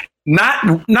 Not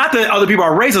that other people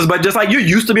are racist, but just like you're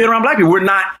used to being around black people. We're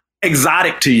not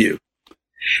exotic to you.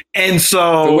 And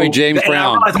so the way James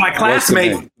Brown, I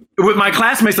realized with my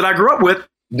classmates that I grew up with,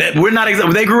 that we're not,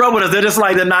 they grew up with us. They're just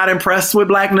like, they're not impressed with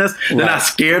blackness. They're not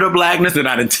scared of blackness. They're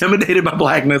not intimidated by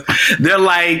blackness. They're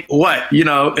like, what, you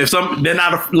know, if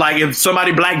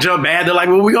somebody black jump bad, they're like,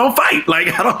 well, we gonna fight. Like,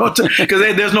 I don't know, because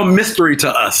there's no mystery to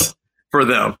us for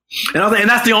them. And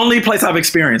that's the only place I've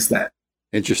experienced that.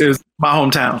 Interesting. It was my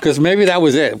hometown. Because maybe that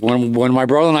was it. When my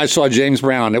brother and I saw James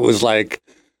Brown, it was like,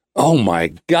 oh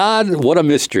my God, what a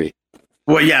mystery.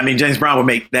 Well, yeah, I mean, James Brown would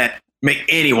make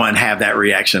anyone have that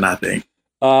reaction, I think.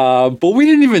 But we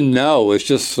didn't even know. It's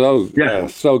just so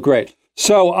great.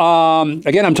 So,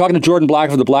 again, I'm talking to Jordan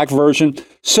Black for the Black version.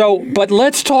 So, but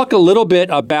let's talk a little bit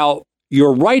about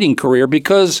your writing career,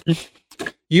 because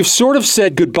you've sort of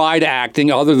said goodbye to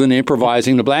acting other than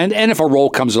improvising the blend. And if a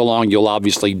role comes along, you'll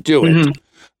obviously do it.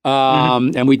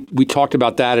 And we talked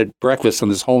about that at breakfast, on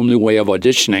this whole new way of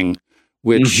auditioning,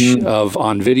 which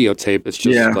on videotape, it's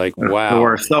just like, wow. The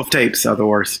worst. Self-tapes are the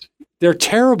worst. They're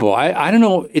terrible. I don't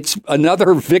know. It's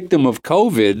another victim of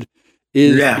COVID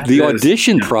is the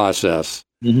audition process.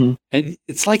 And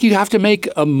it's like you have to make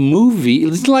a movie.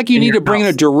 It's like you need to bring in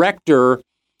a director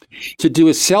to do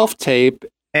a self-tape.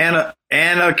 And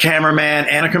a cameraman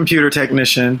and a computer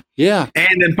technician. Yeah.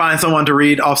 And then find someone to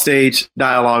read offstage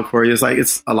dialogue for you. It's like,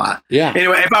 it's a lot. Yeah.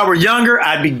 Anyway, if I were younger,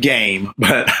 I'd be game,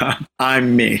 but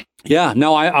I'm me. Yeah.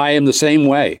 No, I am the same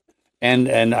way. And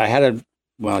I had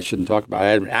I shouldn't talk about it. I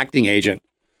had an acting agent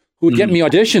who would get me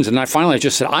auditions, and I finally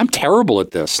just said, I'm terrible at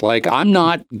this. Like, I'm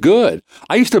not good.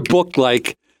 I used to book,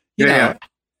 like, you know,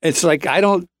 it's like, what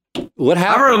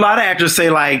happened? I've heard a lot of actors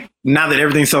say, like, now that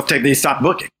everything's self-tape, they stop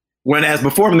booking. Whereas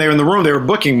before, when they were in the room, they were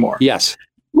booking more. Yes.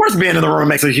 Of course, being in the room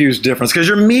makes a huge difference because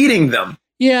you're meeting them.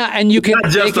 Yeah, and you can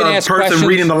not just a ask person questions.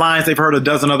 Reading the lines they've heard a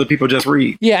dozen other people just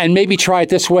read. Yeah, and maybe try it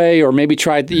this way, or maybe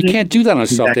try it. You can't do that on a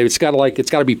self-tape. It's got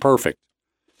to be perfect.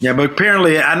 Yeah, but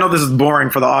apparently, I know this is boring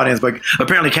for the audience, but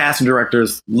apparently casting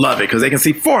directors love it because they can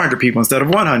see 400 people instead of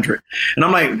 100. And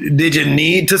I'm like, did you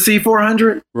need to see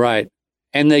 400? Right.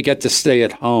 And they get to stay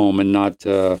at home and not...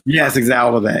 Yes, exactly,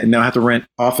 all of that. And they'll have to rent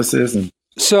offices. And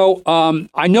So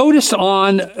I noticed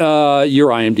on your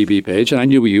IMDb page, and I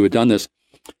knew you had done this,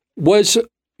 was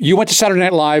you went to Saturday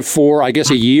Night Live for, I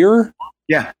guess, a year?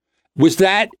 Yeah. Was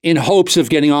that in hopes of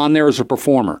getting on there as a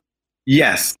performer?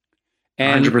 Yes,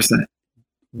 100%.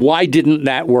 Why didn't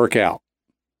that work out?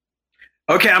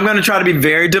 Okay, I'm going to try to be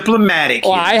very diplomatic.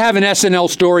 Well, I have an SNL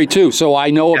story too, so I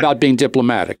know about being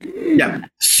diplomatic. Yeah.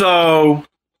 So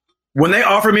when they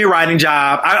offered me a writing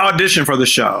job, I auditioned for the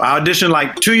show. I auditioned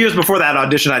like 2 years before that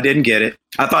audition. I didn't get it.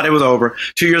 I thought it was over.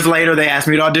 2 years later, they asked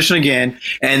me to audition again,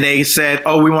 and they said,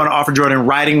 "Oh, we want to offer Jordan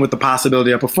writing with the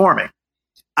possibility of performing."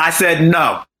 I said,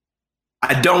 "No,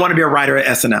 I don't want to be a writer at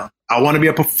SNL. I want to be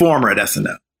a performer at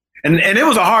SNL." And it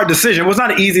was a hard decision. It was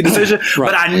not an easy decision,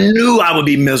 but I knew I would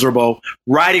be miserable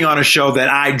writing on a show that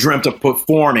I dreamt of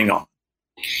performing on.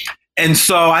 And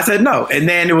so I said no. And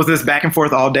then it was this back and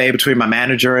forth all day between my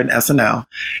manager and SNL.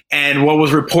 And what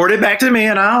was reported back to me,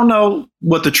 and I don't know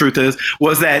what the truth is,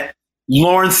 was that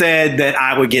Lorne said that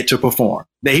I would get to perform.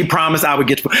 That he promised I would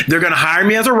get to. They're going to hire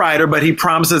me as a writer, but he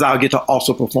promises I'll get to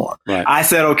also perform. Right. I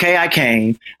said, okay, I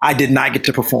came. I did not get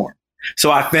to perform.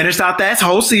 So I finished out that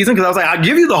whole season because I was like, I'll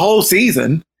give you the whole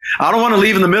season. I don't want to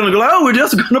leave in the middle and go, oh, we're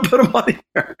just going to put them on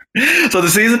here. So the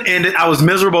season ended. I was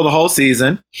miserable the whole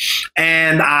season.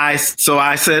 And I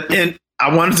said, and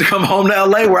I wanted to come home to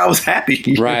LA where I was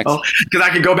happy. Right. Because I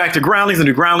could go back to groundlings and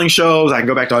do groundling shows. I could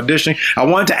go back to auditioning. I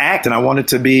wanted to act and I wanted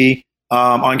to be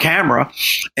on camera.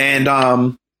 And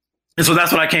so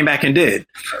that's what I came back and did.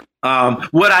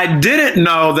 What I didn't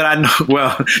know that I know,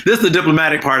 well, this is the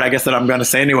diplomatic part, I guess, that I'm going to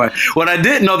say anyway. What I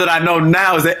didn't know that I know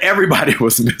now is that everybody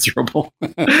was miserable.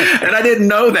 And I didn't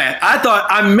know that. I thought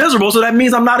I'm miserable, so that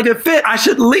means I'm not a good fit. I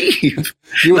should leave.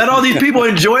 Let all these people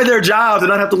enjoy their jobs and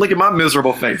not have to look at my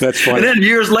miserable face. That's funny. And then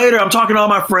years later, I'm talking to all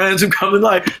my friends who come in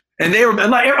and they were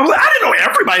like, I didn't know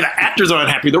everybody, the actors are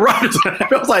unhappy, the writers are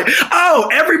unhappy. I was like, oh,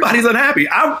 everybody's unhappy.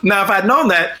 Now, if I'd known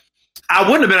that, I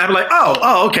wouldn't have been. I'd be like,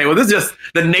 oh, okay. Well, this is just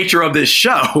the nature of this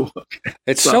show.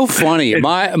 It's so funny.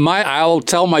 I'll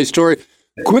tell my story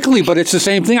quickly, but it's the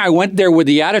same thing. I went there with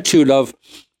the attitude of,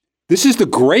 this is the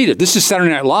greatest. This is Saturday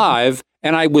Night Live,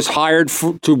 and I was hired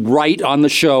to write on the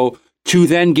show to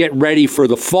then get ready for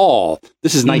the fall.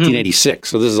 This is 1986,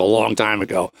 so this is a long time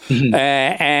ago.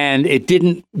 And it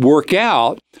didn't work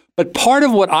out. But part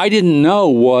of what I didn't know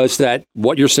was that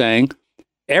what you're saying,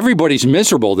 everybody's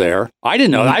miserable there. I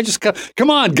didn't know. I just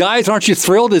come on, guys, aren't you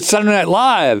thrilled? It's Saturday Night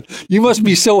Live. You must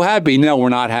be so happy. No, we're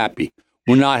not happy.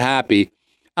 We're not happy.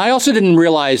 I also didn't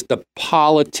realize the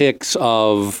politics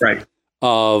of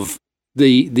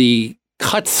the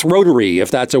cutthroatery,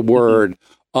 if that's a word,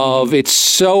 of it's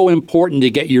so important to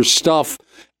get your stuff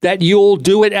that you'll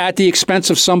do it at the expense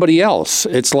of somebody else.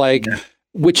 It's like,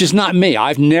 which is not me.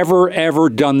 I've never, ever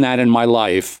done that in my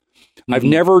life. I've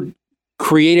never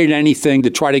created anything to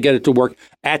try to get it to work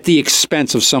at the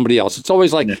expense of somebody else. It's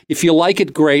always like, if you like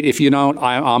it, great. If you don't,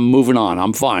 I'm moving on.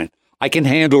 I'm fine. I can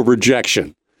handle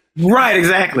rejection. Right,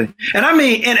 exactly. And I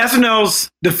mean, in SNL's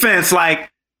defense, like,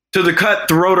 to the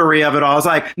cutthroatery of it all, it's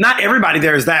like, not everybody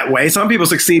there is that way. Some people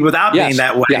succeed without being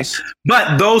that way. Yes.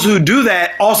 But those who do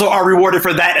that also are rewarded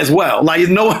for that as well. Like,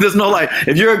 there's no like,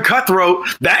 if you're a cutthroat,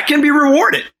 that can be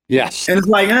rewarded. Yes. And it's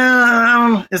like,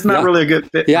 it's not really a good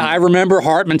fit. Yeah, I remember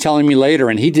Hartman telling me later,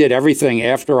 and he did everything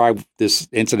after this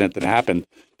incident that happened.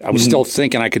 I was still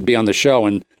thinking I could be on the show,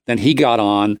 and then he got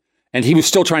on, and he was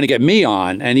still trying to get me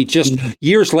on. And he just,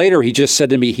 years later, he just said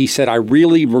to me, he said, I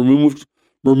really removed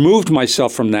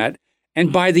myself from that.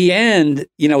 And by the end,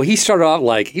 he started out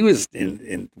like he was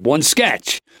in one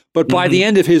sketch, but by the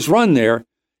end of his run there,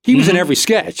 he was in every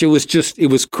sketch. It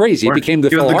was crazy. It became the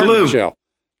Phil Hartman show.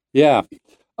 Yeah.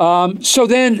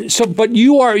 But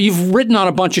you've written on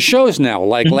a bunch of shows now,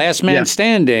 like Last Man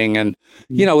Standing, and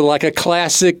like a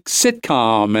classic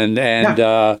sitcom,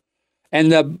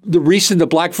 and the recent, the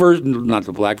black version, not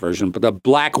the black version, but the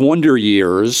Black Wonder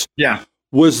Years. Yeah.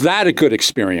 Was that a good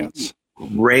experience?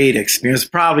 Great experience. It's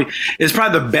probably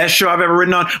the best show I've ever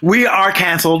written on. We are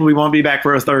canceled. We won't be back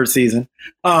for a third season.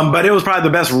 But it was probably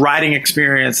the best writing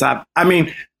experience. I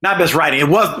mean, not best writing. It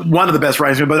was one of the best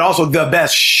writing, but also the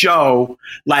best show.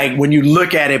 Like, when you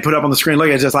look at it, put up on the screen, look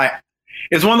at it, just like,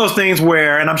 it's one of those things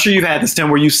where, and I'm sure you've had this, Tim,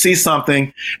 where you see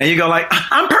something and you go like,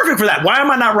 I'm perfect for that. Why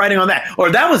am I not writing on that?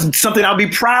 Or that was something I'll be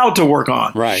proud to work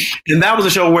on. Right. And that was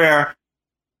a show where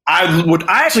I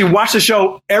actually watch the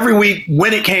show every week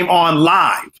when it came on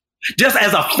live, just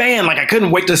as a fan. Like, I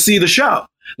couldn't wait to see the show.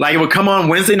 Like, it would come on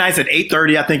Wednesday nights at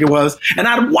 8:30, I think it was. And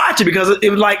I'd watch it because it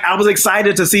was like, I was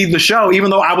excited to see the show, even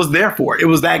though I was there for it. It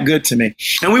was that good to me.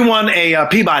 And we won a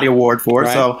Peabody Award for it.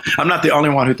 Right. So I'm not the only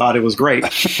one who thought it was great.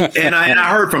 and I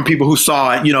heard from people who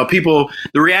saw it, the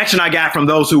reaction I got from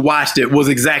those who watched it was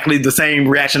exactly the same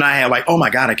reaction I had. Like, oh my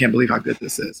God, I can't believe how good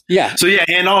this is. Yeah. So yeah.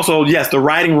 And also, yes, the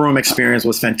writing room experience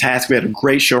was fantastic. We had a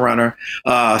great showrunner,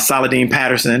 Saladin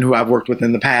Patterson, who I've worked with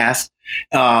in the past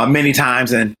many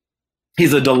times. And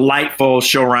he's a delightful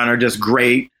showrunner, just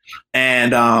great.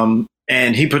 And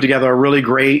he put together a really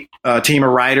great team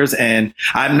of writers. And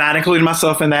I'm not including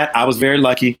myself in that. I was very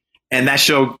lucky. And that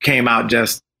show came out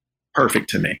just perfect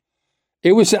to me.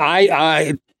 It was,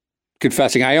 I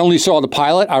confessing, I only saw the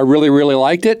pilot. I really, really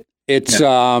liked it. It's,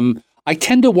 I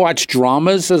tend to watch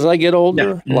dramas as I get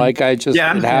older. Yeah. Like, it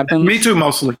happens. Me too,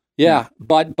 mostly. Yeah.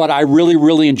 But I really,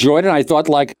 really enjoyed it. I thought,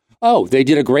 like, oh, they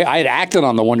did I had acted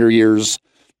on the Wonder Years,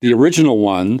 the original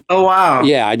one. Oh, wow.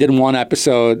 Yeah, I did one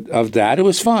episode of that. It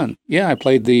was fun. Yeah, I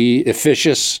played the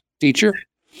officious teacher,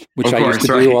 which I used to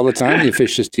do all the time, the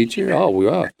officious teacher. Oh,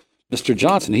 wow. Mr.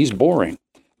 Johnson, he's boring.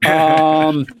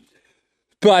 But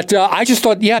I just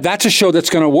thought, that's a show that's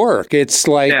going to work. It's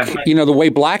like, the way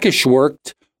Blackish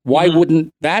worked, why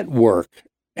wouldn't that work?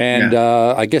 And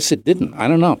I guess it didn't. I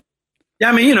don't know. Yeah,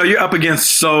 I mean, you're up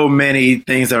against so many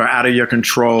things that are out of your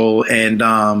control. And,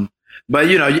 but,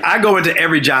 I go into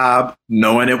every job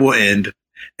knowing it will end.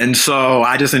 And so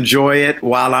I just enjoy it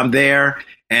while I'm there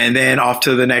and then off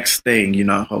to the next thing,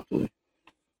 hopefully.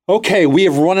 Okay, we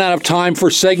have run out of time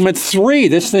for segment 3.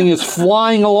 This thing is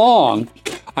flying along.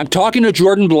 I'm talking to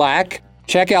Jordan Black.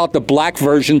 Check out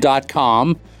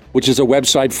theblackversion.com, which is a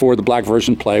website for the Black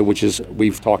Version play, which is,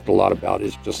 we've talked a lot about.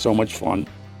 It's just so much fun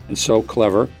and so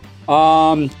clever.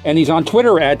 And he's on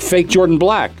Twitter at Fake Jordan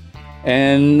Black.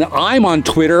 And I'm on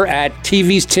Twitter at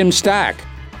TV's Tim Stack.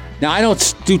 Now, I don't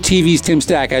do TV's Tim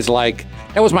Stack as like,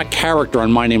 that was my character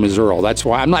on My Name is Earl. That's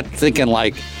why I'm not thinking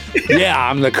like,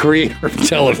 I'm the creator of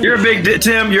television. You're a big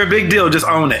Tim. You're a big deal. Just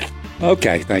own it.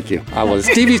 Okay, thank you. I was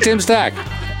TV's Tim Stack.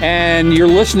 And you're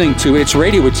listening to It's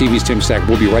Radio with TV's Tim Stack.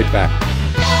 We'll be right back.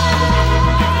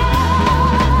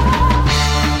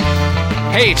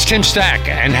 Hey, it's Tim Stack,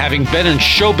 and having been in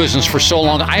show business for so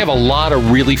long, I have a lot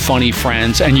of really funny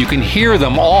friends, and you can hear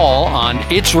them all on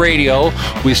It's Radio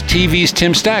with TV's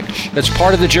Tim Stack. That's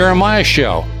part of the Jeremiah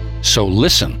Show. So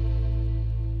listen.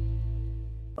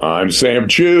 I'm Sam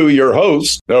Chu, your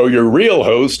host. No, your real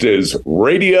host is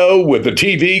Radio with the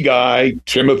TV guy,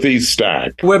 Timothy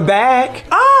Stack. We're back.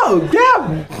 Oh! Oh,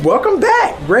 yeah. Welcome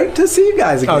back. Great to see you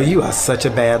guys again. Oh, you are such a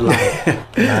bad liar.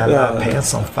 My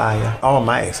pants on fire. All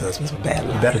my ex-husbands are bad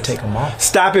liars. You better take them off.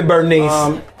 Stop it,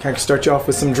 Bernice. Can I start you off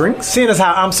with some drinks? Seeing as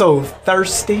how I'm so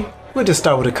thirsty, we'll just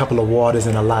start with a couple of waters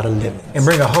and a lot of lemons. And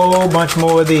bring a whole bunch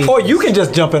more of these. Or you can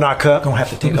just jump in our cup. Gonna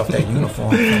have to take off that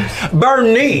uniform first.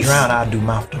 Bernice. Drown, I'll do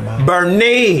mouth to mouth.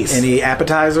 Bernice. Any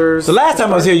appetizers? The last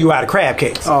time I was here, you were out of crab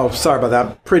cakes. Oh, sorry about that.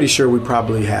 I'm pretty sure we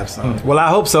probably have some. Well, I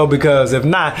hope so, because if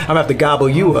not, I'm gonna have to gobble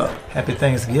you up. Happy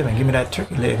Thanksgiving. Give me that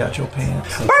turkey leg out your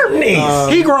pants.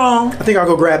 Bernice. He grown. I think I'll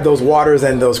go grab those waters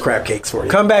and those crab cakes for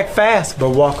you. Come back fast,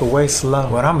 but walk away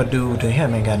slow. What I'm gonna do to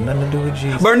him ain't got nothing to do with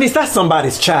Jesus. Bernice, that's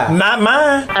somebody's child. Not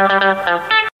mine.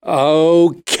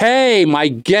 Okay, my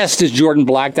guest is Jordan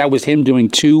Black. That was him doing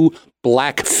 2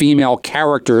 black female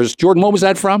characters. Jordan, what was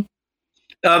that from?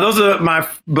 Those are my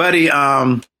buddy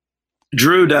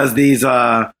Drew does these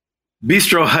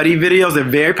Bistro Huddy videos. They're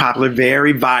very popular,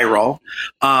 very viral.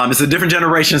 It's a different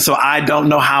generation, so I don't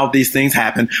know how these things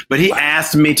happen. But he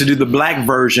asked me to do the black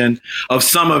version of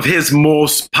some of his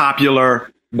most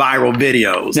popular viral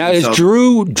videos. Now, is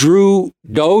Drew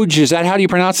Doge? Is that how do you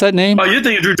pronounce that name? Oh, you're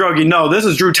thinking Drew Drogi. No, this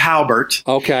is Drew Talbert.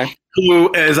 Okay.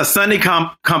 Who is a Sunday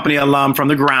Company alum from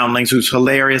the Groundlings, who's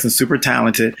hilarious and super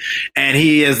talented. And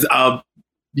he is a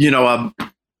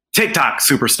TikTok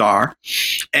superstar.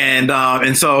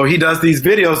 And so he does these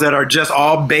videos that are just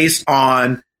all based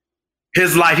on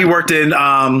his life. He worked in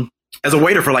as a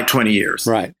waiter for like 20 years.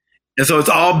 Right. And so it's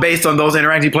all based on those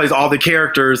interactions. He plays all the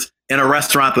characters in a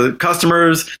restaurant, the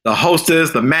customers, the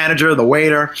hostess, the manager, the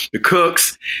waiter, the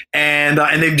cooks. And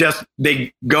they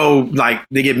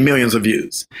get millions of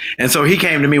views. And so he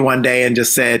came to me one day and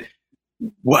just said,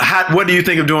 what do you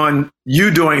think of doing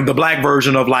the black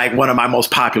version of like one of my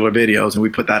most popular videos? And we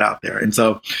put that out there. And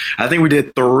so I think we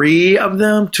did 2 or 3 of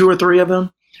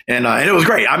them. And it was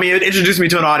great. I mean, it introduced me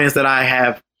to an audience that I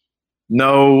have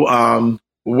no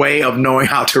way of knowing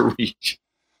how to reach.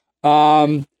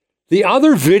 The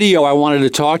other video I wanted to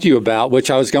talk to you about,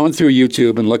 which I was going through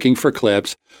YouTube and looking for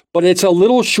clips, but it's a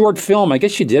little short film. I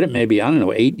guess you did it maybe,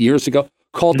 8 years ago,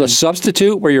 called The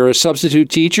Substitute, where you're a substitute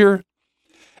teacher.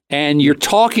 And you're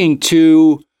talking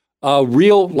to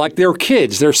they're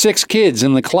kids. There are 6 kids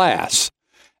in the class.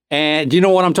 And do you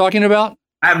know what I'm talking about?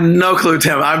 I have no clue,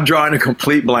 Tim. I'm drawing a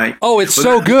complete blank. Oh, it's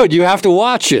so good. You have to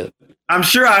watch it. I'm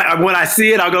sure when I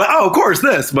see it, I'll go like, oh, of course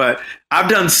this. But I've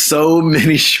done so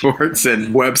many shorts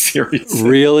and web series.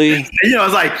 Really? And,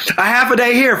 it's like a half a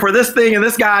day here for this thing and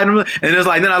this guy. And it's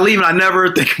like, then I leave and I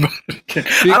never think about it again.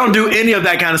 I don't do any of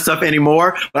that kind of stuff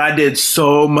anymore, but I did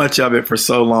so much of it for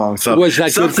so long. So was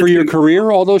that good for your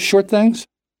career, all those short things?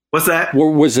 What's that?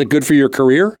 Was it good for your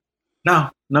career?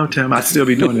 No, Tim, I'd still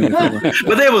be doing it.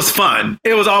 But it was fun.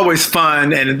 It was always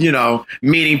fun and,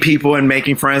 meeting people and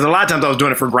making friends. A lot of times I was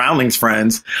doing it for Groundlings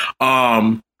friends,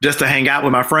 just to hang out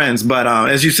with my friends. But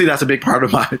as you see, that's a big part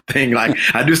of my thing. Like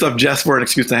I do stuff just for an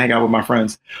excuse to hang out with my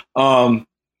friends.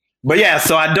 But yeah,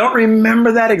 so I don't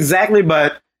remember that exactly,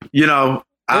 but,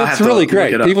 that's really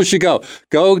great. People should go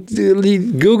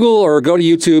to Google or go to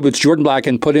YouTube. It's Jordan Black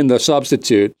and put in The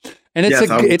Substitute. And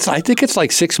I think it's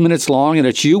like 6 minutes long, and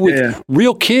it's you with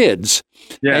real kids,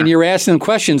 and you're asking them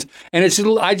questions. And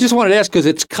I just wanted to ask because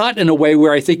it's cut in a way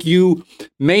where I think you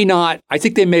may not. I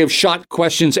think they may have shot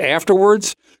questions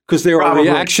afterwards because there are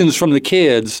reactions from the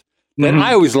kids that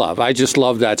I always love. I just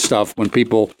love that stuff when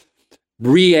people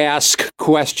re-ask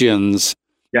questions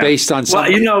based on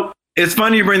something. Well, it's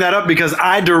funny you bring that up because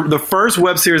the first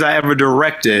web series I ever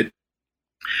directed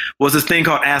was this thing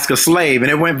called Ask a Slave,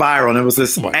 and it went viral. And it was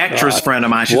this actress friend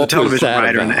of mine. She's a television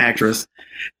writer and an actress.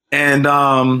 And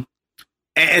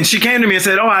she came to me and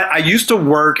said, I used to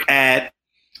work at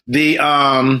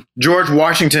the George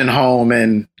Washington home,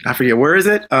 and I forget, where is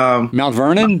it? Mount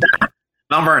Vernon?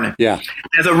 Mount Vernon. Yeah.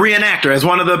 As a reenactor, as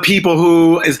one of the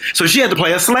people so she had to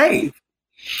play a slave.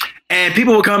 And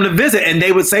people would come to visit, and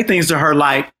they would say things to her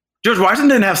like, George Washington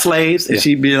didn't have slaves. And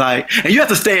she'd be like, and you have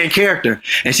to stay in character.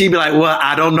 And she'd be like, well,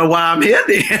 I don't know why I'm here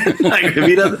then. Like, if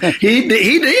he doesn't, he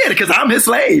did because I'm his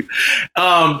slave.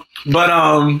 It's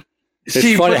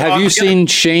funny. Have you seen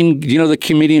Shane, the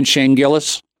comedian Shane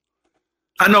Gillis?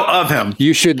 I know of him.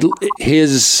 You should,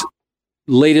 his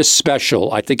latest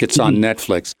special, I think it's on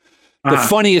Netflix. The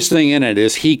funniest thing in it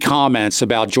is he comments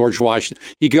about George Washington.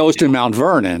 He goes to Mount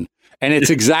Vernon And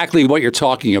it's exactly what you're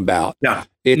talking about. Yeah.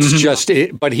 It's just,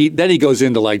 but then he goes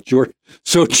into like George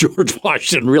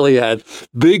Washington really had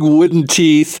big wooden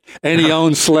teeth and he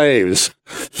owned slaves.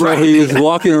 So he was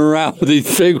walking around with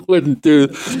these big wooden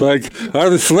teeth, like,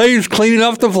 are the slaves cleaning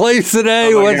up the place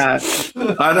today? Oh my God.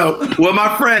 I know. Well,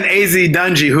 my friend AZ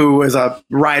Dungy, who was a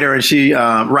writer and she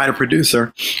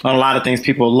writer-producer on a lot of things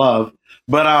people love,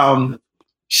 but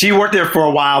she worked there for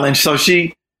a while, and so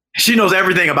she knows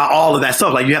everything about all of that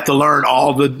stuff. Like, you have to learn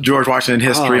all the George Washington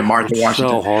history and Martha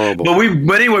Washington. So horrible.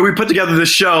 But anyway, we put together this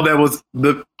show that was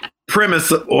the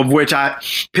premise of which I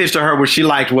pitched to her, which she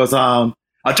liked, was a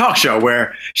talk show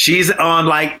where she's on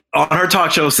her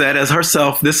talk show set as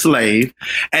herself, this slave.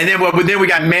 And then we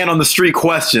got man on the street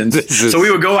questions. So we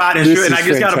would go out and I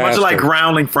just got a bunch of like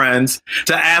groundling friends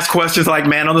to ask questions like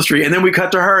man on the street. And then we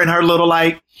cut to her in her little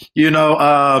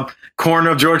corner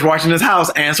of George Washington's house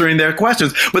answering their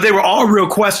questions. But they were all real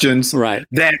questions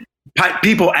that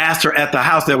people asked her at the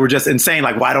house that were just insane.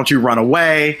 Like, why don't you run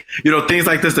away? Things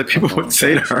like this that people would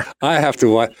say to her. I have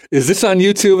to watch. Is this on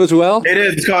YouTube as well? It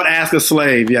is. It's called Ask a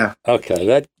Slave. Yeah.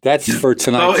 Okay. That's for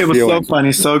tonight. So it was so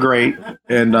funny, so great.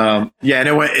 And and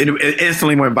it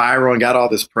instantly went viral and got all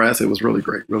this press. It was really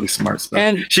great, really smart stuff.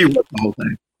 And she wrote the whole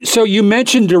thing. So you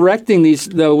mentioned directing these,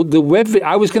 the web.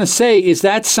 I was going to say, is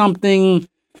that something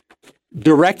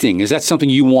directing? Is that something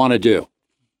you want to do?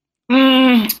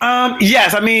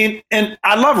 Yes. I mean, and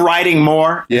I love writing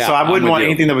more. Yeah, so I wouldn't want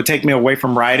anything that would take me away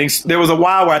from writing. There was a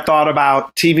while where I thought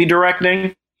about TV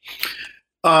directing.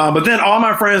 But then all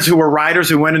my friends who were writers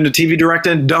who went into TV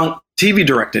directing don't TV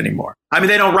direct anymore. I mean,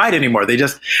 they don't write anymore.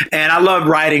 And I love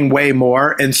writing way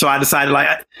more. And so I decided,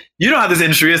 you know how this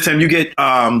industry is, Tim, you get,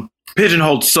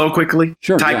 pigeonholed so quickly,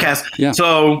 typecast. Yeah.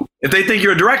 So if they think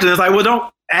you're a director, it's like, well,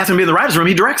 don't ask him to be in the writer's room.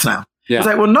 He directs now. Yeah. It's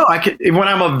like, well, no, when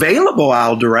I'm available,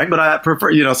 I'll direct, but I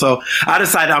prefer, so I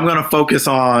decided I'm going to focus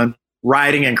on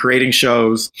writing and creating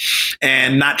shows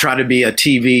and not try to be a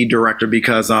TV director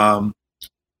because I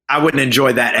wouldn't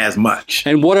enjoy that as much.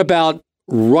 And what about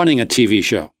running a TV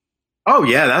show? Oh,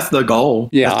 yeah, that's the goal.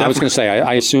 Yeah, I was going to say,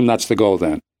 I assume that's the goal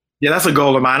then. Yeah, that's a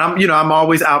goal of mine. I'm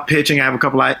always out pitching. I have a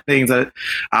couple of things that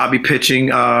I'll be pitching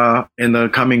in the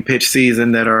coming pitch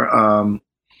season that are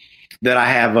that I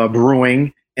have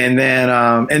brewing. And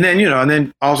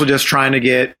then also just trying to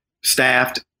get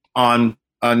staffed on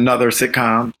another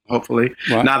sitcom, hopefully.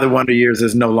 Right. Now that Wonder Years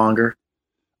is no longer.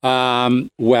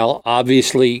 Well,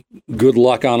 obviously, good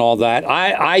luck on all that.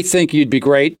 I think you'd be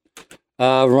great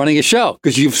running a show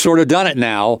because you've sort of done it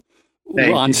now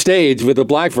on stage with the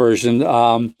black version.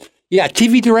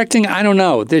 TV directing, I don't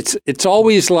know. It's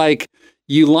always like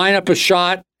you line up a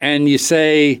shot and you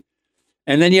say,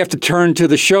 and then you have to turn to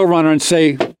the showrunner and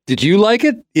say, did you like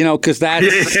it? Because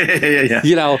that's,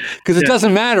 because it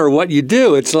doesn't matter what you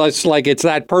do. It's like it's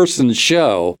that person's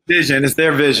show. Vision. It's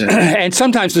their vision. And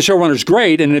sometimes the showrunner's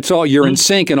great and it's all, you're in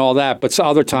sync and all that. But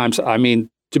other times, I mean,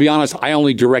 to be honest, I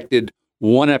only directed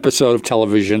one episode of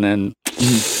television and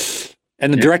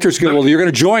the director's good. Well, you're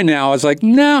going to join now. I was like,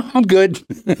 no, I'm good.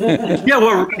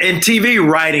 Well, in TV,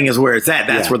 writing is where it's at.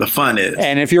 That's where the fun is.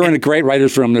 And if you're in a great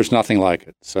writer's room, there's nothing like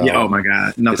it. So oh my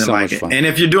God, nothing so like it. Fun. And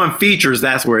if you're doing features,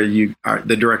 that's where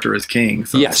the director is king.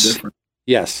 So yes. It's different.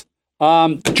 Yes.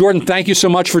 Jordan, thank you so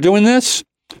much for doing this.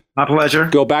 My pleasure.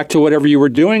 Go back to whatever you were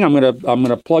doing. I'm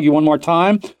gonna plug you one more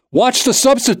time. Watch The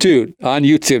Substitute on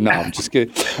YouTube. No, I'm just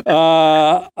kidding.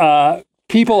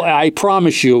 People, I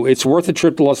promise you, it's worth a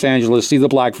trip to Los Angeles. See the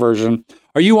black version.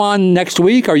 Are you on next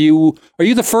week? Are you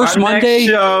the first Monday?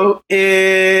 Next show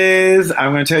is,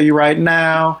 I'm going to tell you right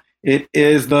now, it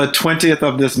is the 20th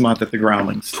of this month at the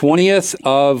Groundlings. 20th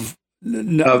of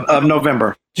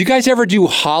November. Do you guys ever do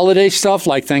holiday stuff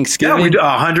like Thanksgiving? Yeah, we do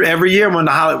 100 every year.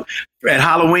 At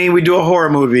Halloween, we do a horror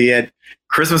movie. At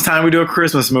Christmas time, we do a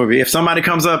Christmas movie. If somebody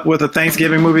comes up with a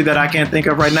Thanksgiving movie that I can't think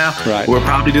of right now, we'll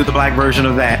probably do the black version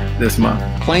of that this month.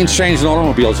 Planes, Trains, and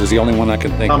Automobiles is the only one I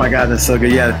can think of. Oh my God, that's so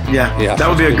good. Yeah. That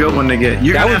would be a good one to get.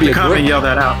 You're going to have to come and yell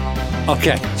that out.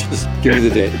 Okay, just give me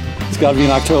the date. It's got to be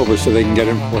in October so they can get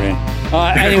it beforehand.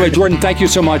 Anyway, Jordan, thank you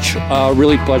so much.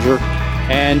 Really pleasure.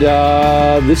 And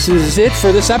this is it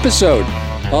for this episode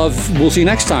of We'll See You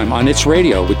Next Time on It's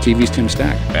Radio with TV's Tim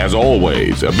Stack. As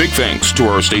always, a big thanks to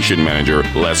our station manager,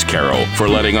 Les Carroll, for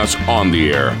letting us on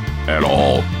the air at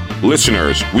all.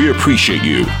 Listeners, we appreciate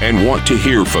you and want to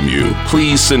hear from you.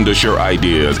 Please send us your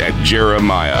ideas at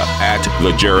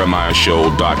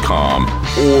jeremiah@thejeremiahshow.com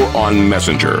or on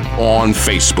Messenger, on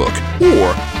Facebook,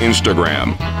 or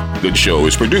Instagram. The show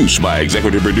is produced by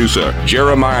executive producer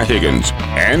Jeremiah Higgins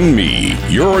and me,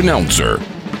 your announcer,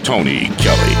 Tony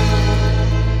Kelly.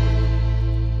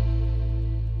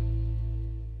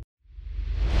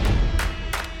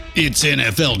 It's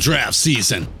NFL draft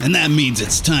season, and that means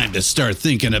it's time to start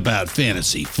thinking about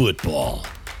fantasy football.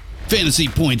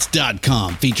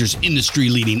 FantasyPoints.com features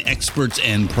industry-leading experts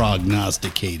and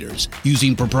prognosticators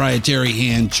using proprietary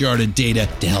hand-charted data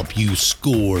to help you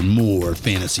score more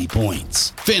fantasy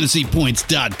points.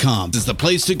 FantasyPoints.com is the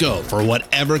place to go for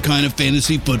whatever kind of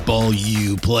fantasy football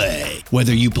you play.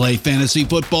 Whether you play fantasy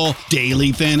football,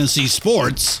 daily fantasy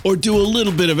sports, or do a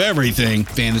little bit of everything,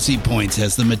 Fantasy Points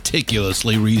has the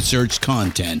meticulously researched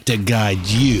content to guide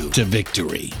you to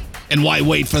victory. And why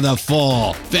wait for the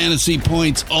fall? Fantasy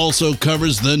Points also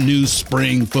covers the new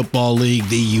spring football league,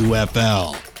 the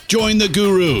UFL. Join the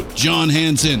guru, John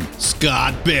Hansen,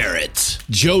 Scott Barrett,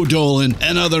 Joe Dolan,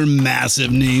 and other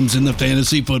massive names in the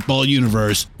fantasy football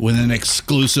universe with an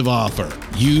exclusive offer.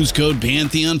 Use code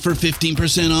Pantheon for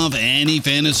 15% off any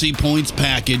Fantasy Points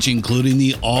package, including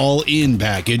the all-in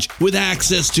package, with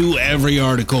access to every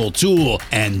article, tool,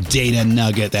 and data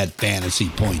nugget that Fantasy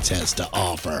Points has to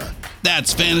offer.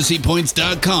 That's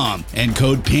FantasyPoints.com and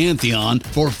code Pantheon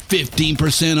for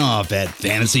 15% off at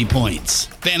Fantasy Points.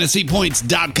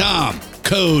 FantasyPoints.com,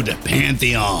 code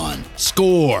Pantheon.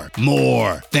 Score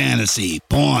more fantasy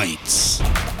points.